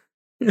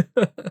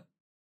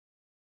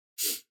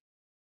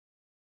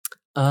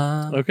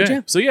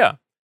 Okay. So yeah.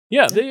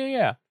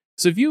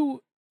 So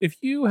if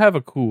you have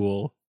a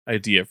cool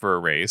idea for a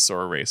race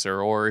or a racer,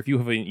 or if you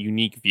have a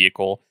unique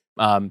vehicle,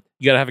 you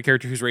gotta have a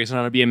character who's racing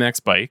on a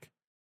BMX bike.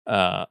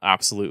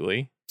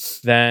 Absolutely.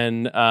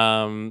 Then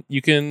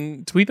you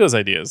can tweet those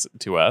ideas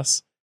to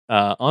us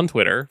on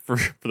Twitter for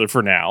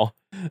now.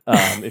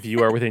 If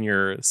you are within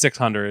your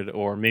 600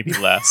 or maybe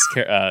less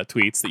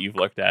tweets that you've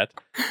looked at.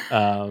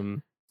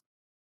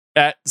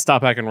 At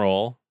Stop Hack and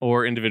Roll,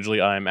 or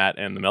individually, I'm at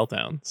And the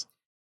Meltdowns.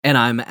 And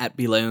I'm at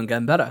Bileon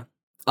Gambetta.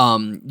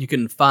 You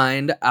can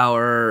find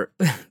our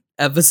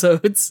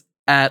episodes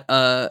at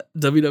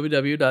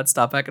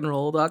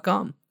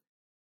www.stophackandroll.com.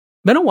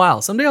 Been a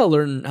while. Someday I'll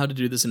learn how to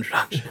do this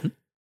introduction.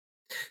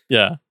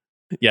 Yeah.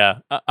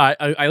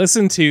 I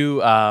listened to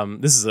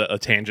this is a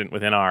tangent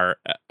within our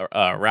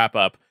wrap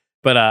up,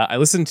 but I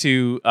listened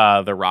to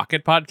the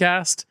Rocket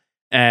podcast,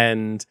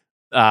 and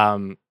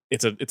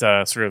it's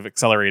a sort of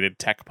accelerated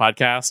tech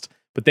podcast.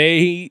 But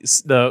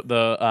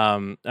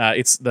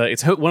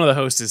one of the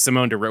hosts is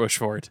Simone de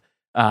Rochefort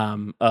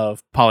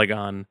of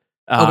Polygon.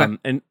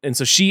 And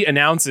so she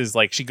announces,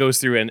 like, she goes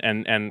through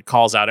and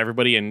calls out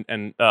everybody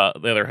and the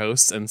other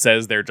hosts and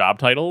says their job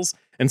titles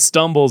and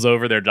stumbles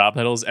over their job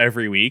titles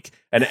every week.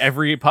 And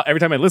every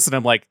time I listen,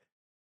 I'm like,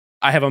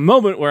 I have a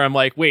moment where I'm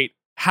like, wait,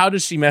 how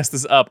does she mess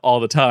this up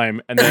all the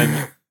time? And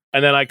then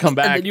I come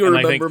back and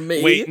I think,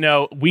 wait,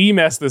 no, we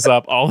mess this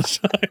up all the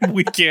time.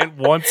 We can't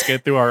once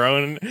get through our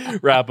own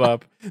wrap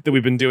up that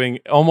we've been doing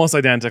almost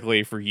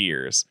identically for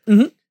years.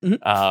 And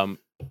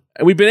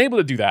we've been able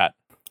to do that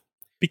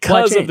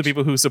because of the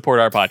people who support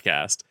our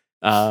podcast.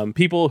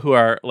 People who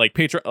are like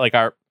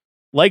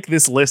like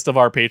this list of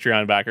our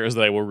Patreon backers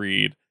that I will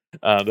read,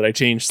 that I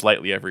change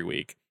slightly every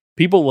week.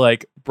 People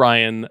like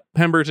Brian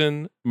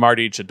Pemberton,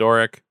 Marty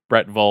Chodorek,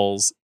 Brett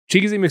Voles,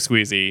 Cheesy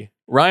McSqueezy,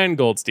 Ryan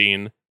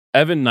Goldstein,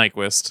 Evan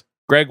Nyquist,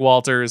 Greg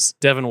Walters,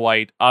 Devin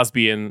White,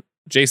 Osbian,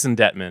 Jason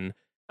Detman.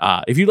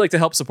 If you'd like to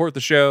help support the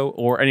show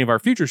or any of our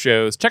future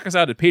shows, check us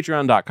out at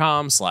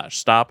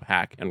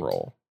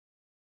patreon.com/stophackandroll.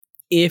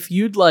 If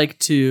you'd like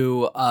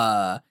to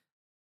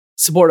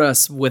support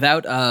us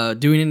without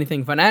doing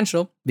anything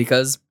financial,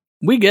 because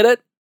we get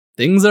it,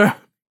 things are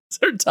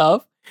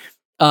tough,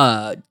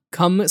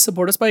 come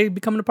support us by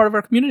becoming a part of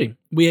our community.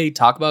 We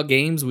talk about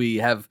games, we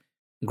have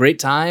great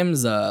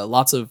times,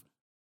 lots of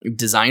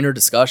designer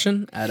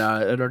discussion at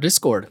our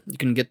Discord. You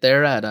can get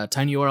there at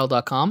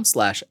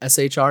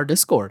tinyurl.com/SHR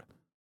Discord.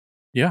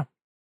 Yeah.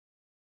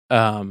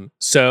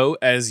 So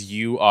as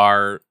you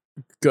are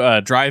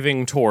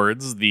driving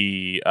towards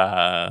the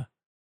part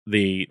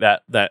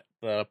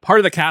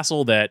of the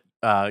castle that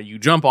you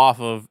jump off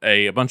of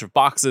a bunch of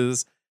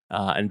boxes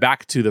and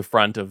back to the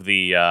front of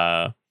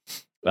the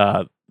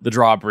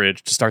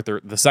drawbridge to start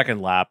the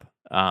second lap,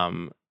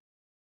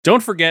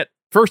 don't forget,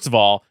 first of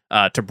all,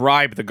 to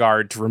bribe the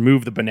guard to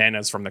remove the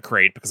bananas from the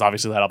crate, because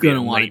obviously that'll be a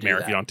nightmare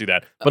if you don't do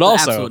that. But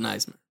also,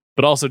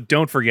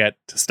 don't forget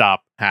to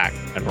stop, hack,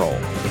 and roll.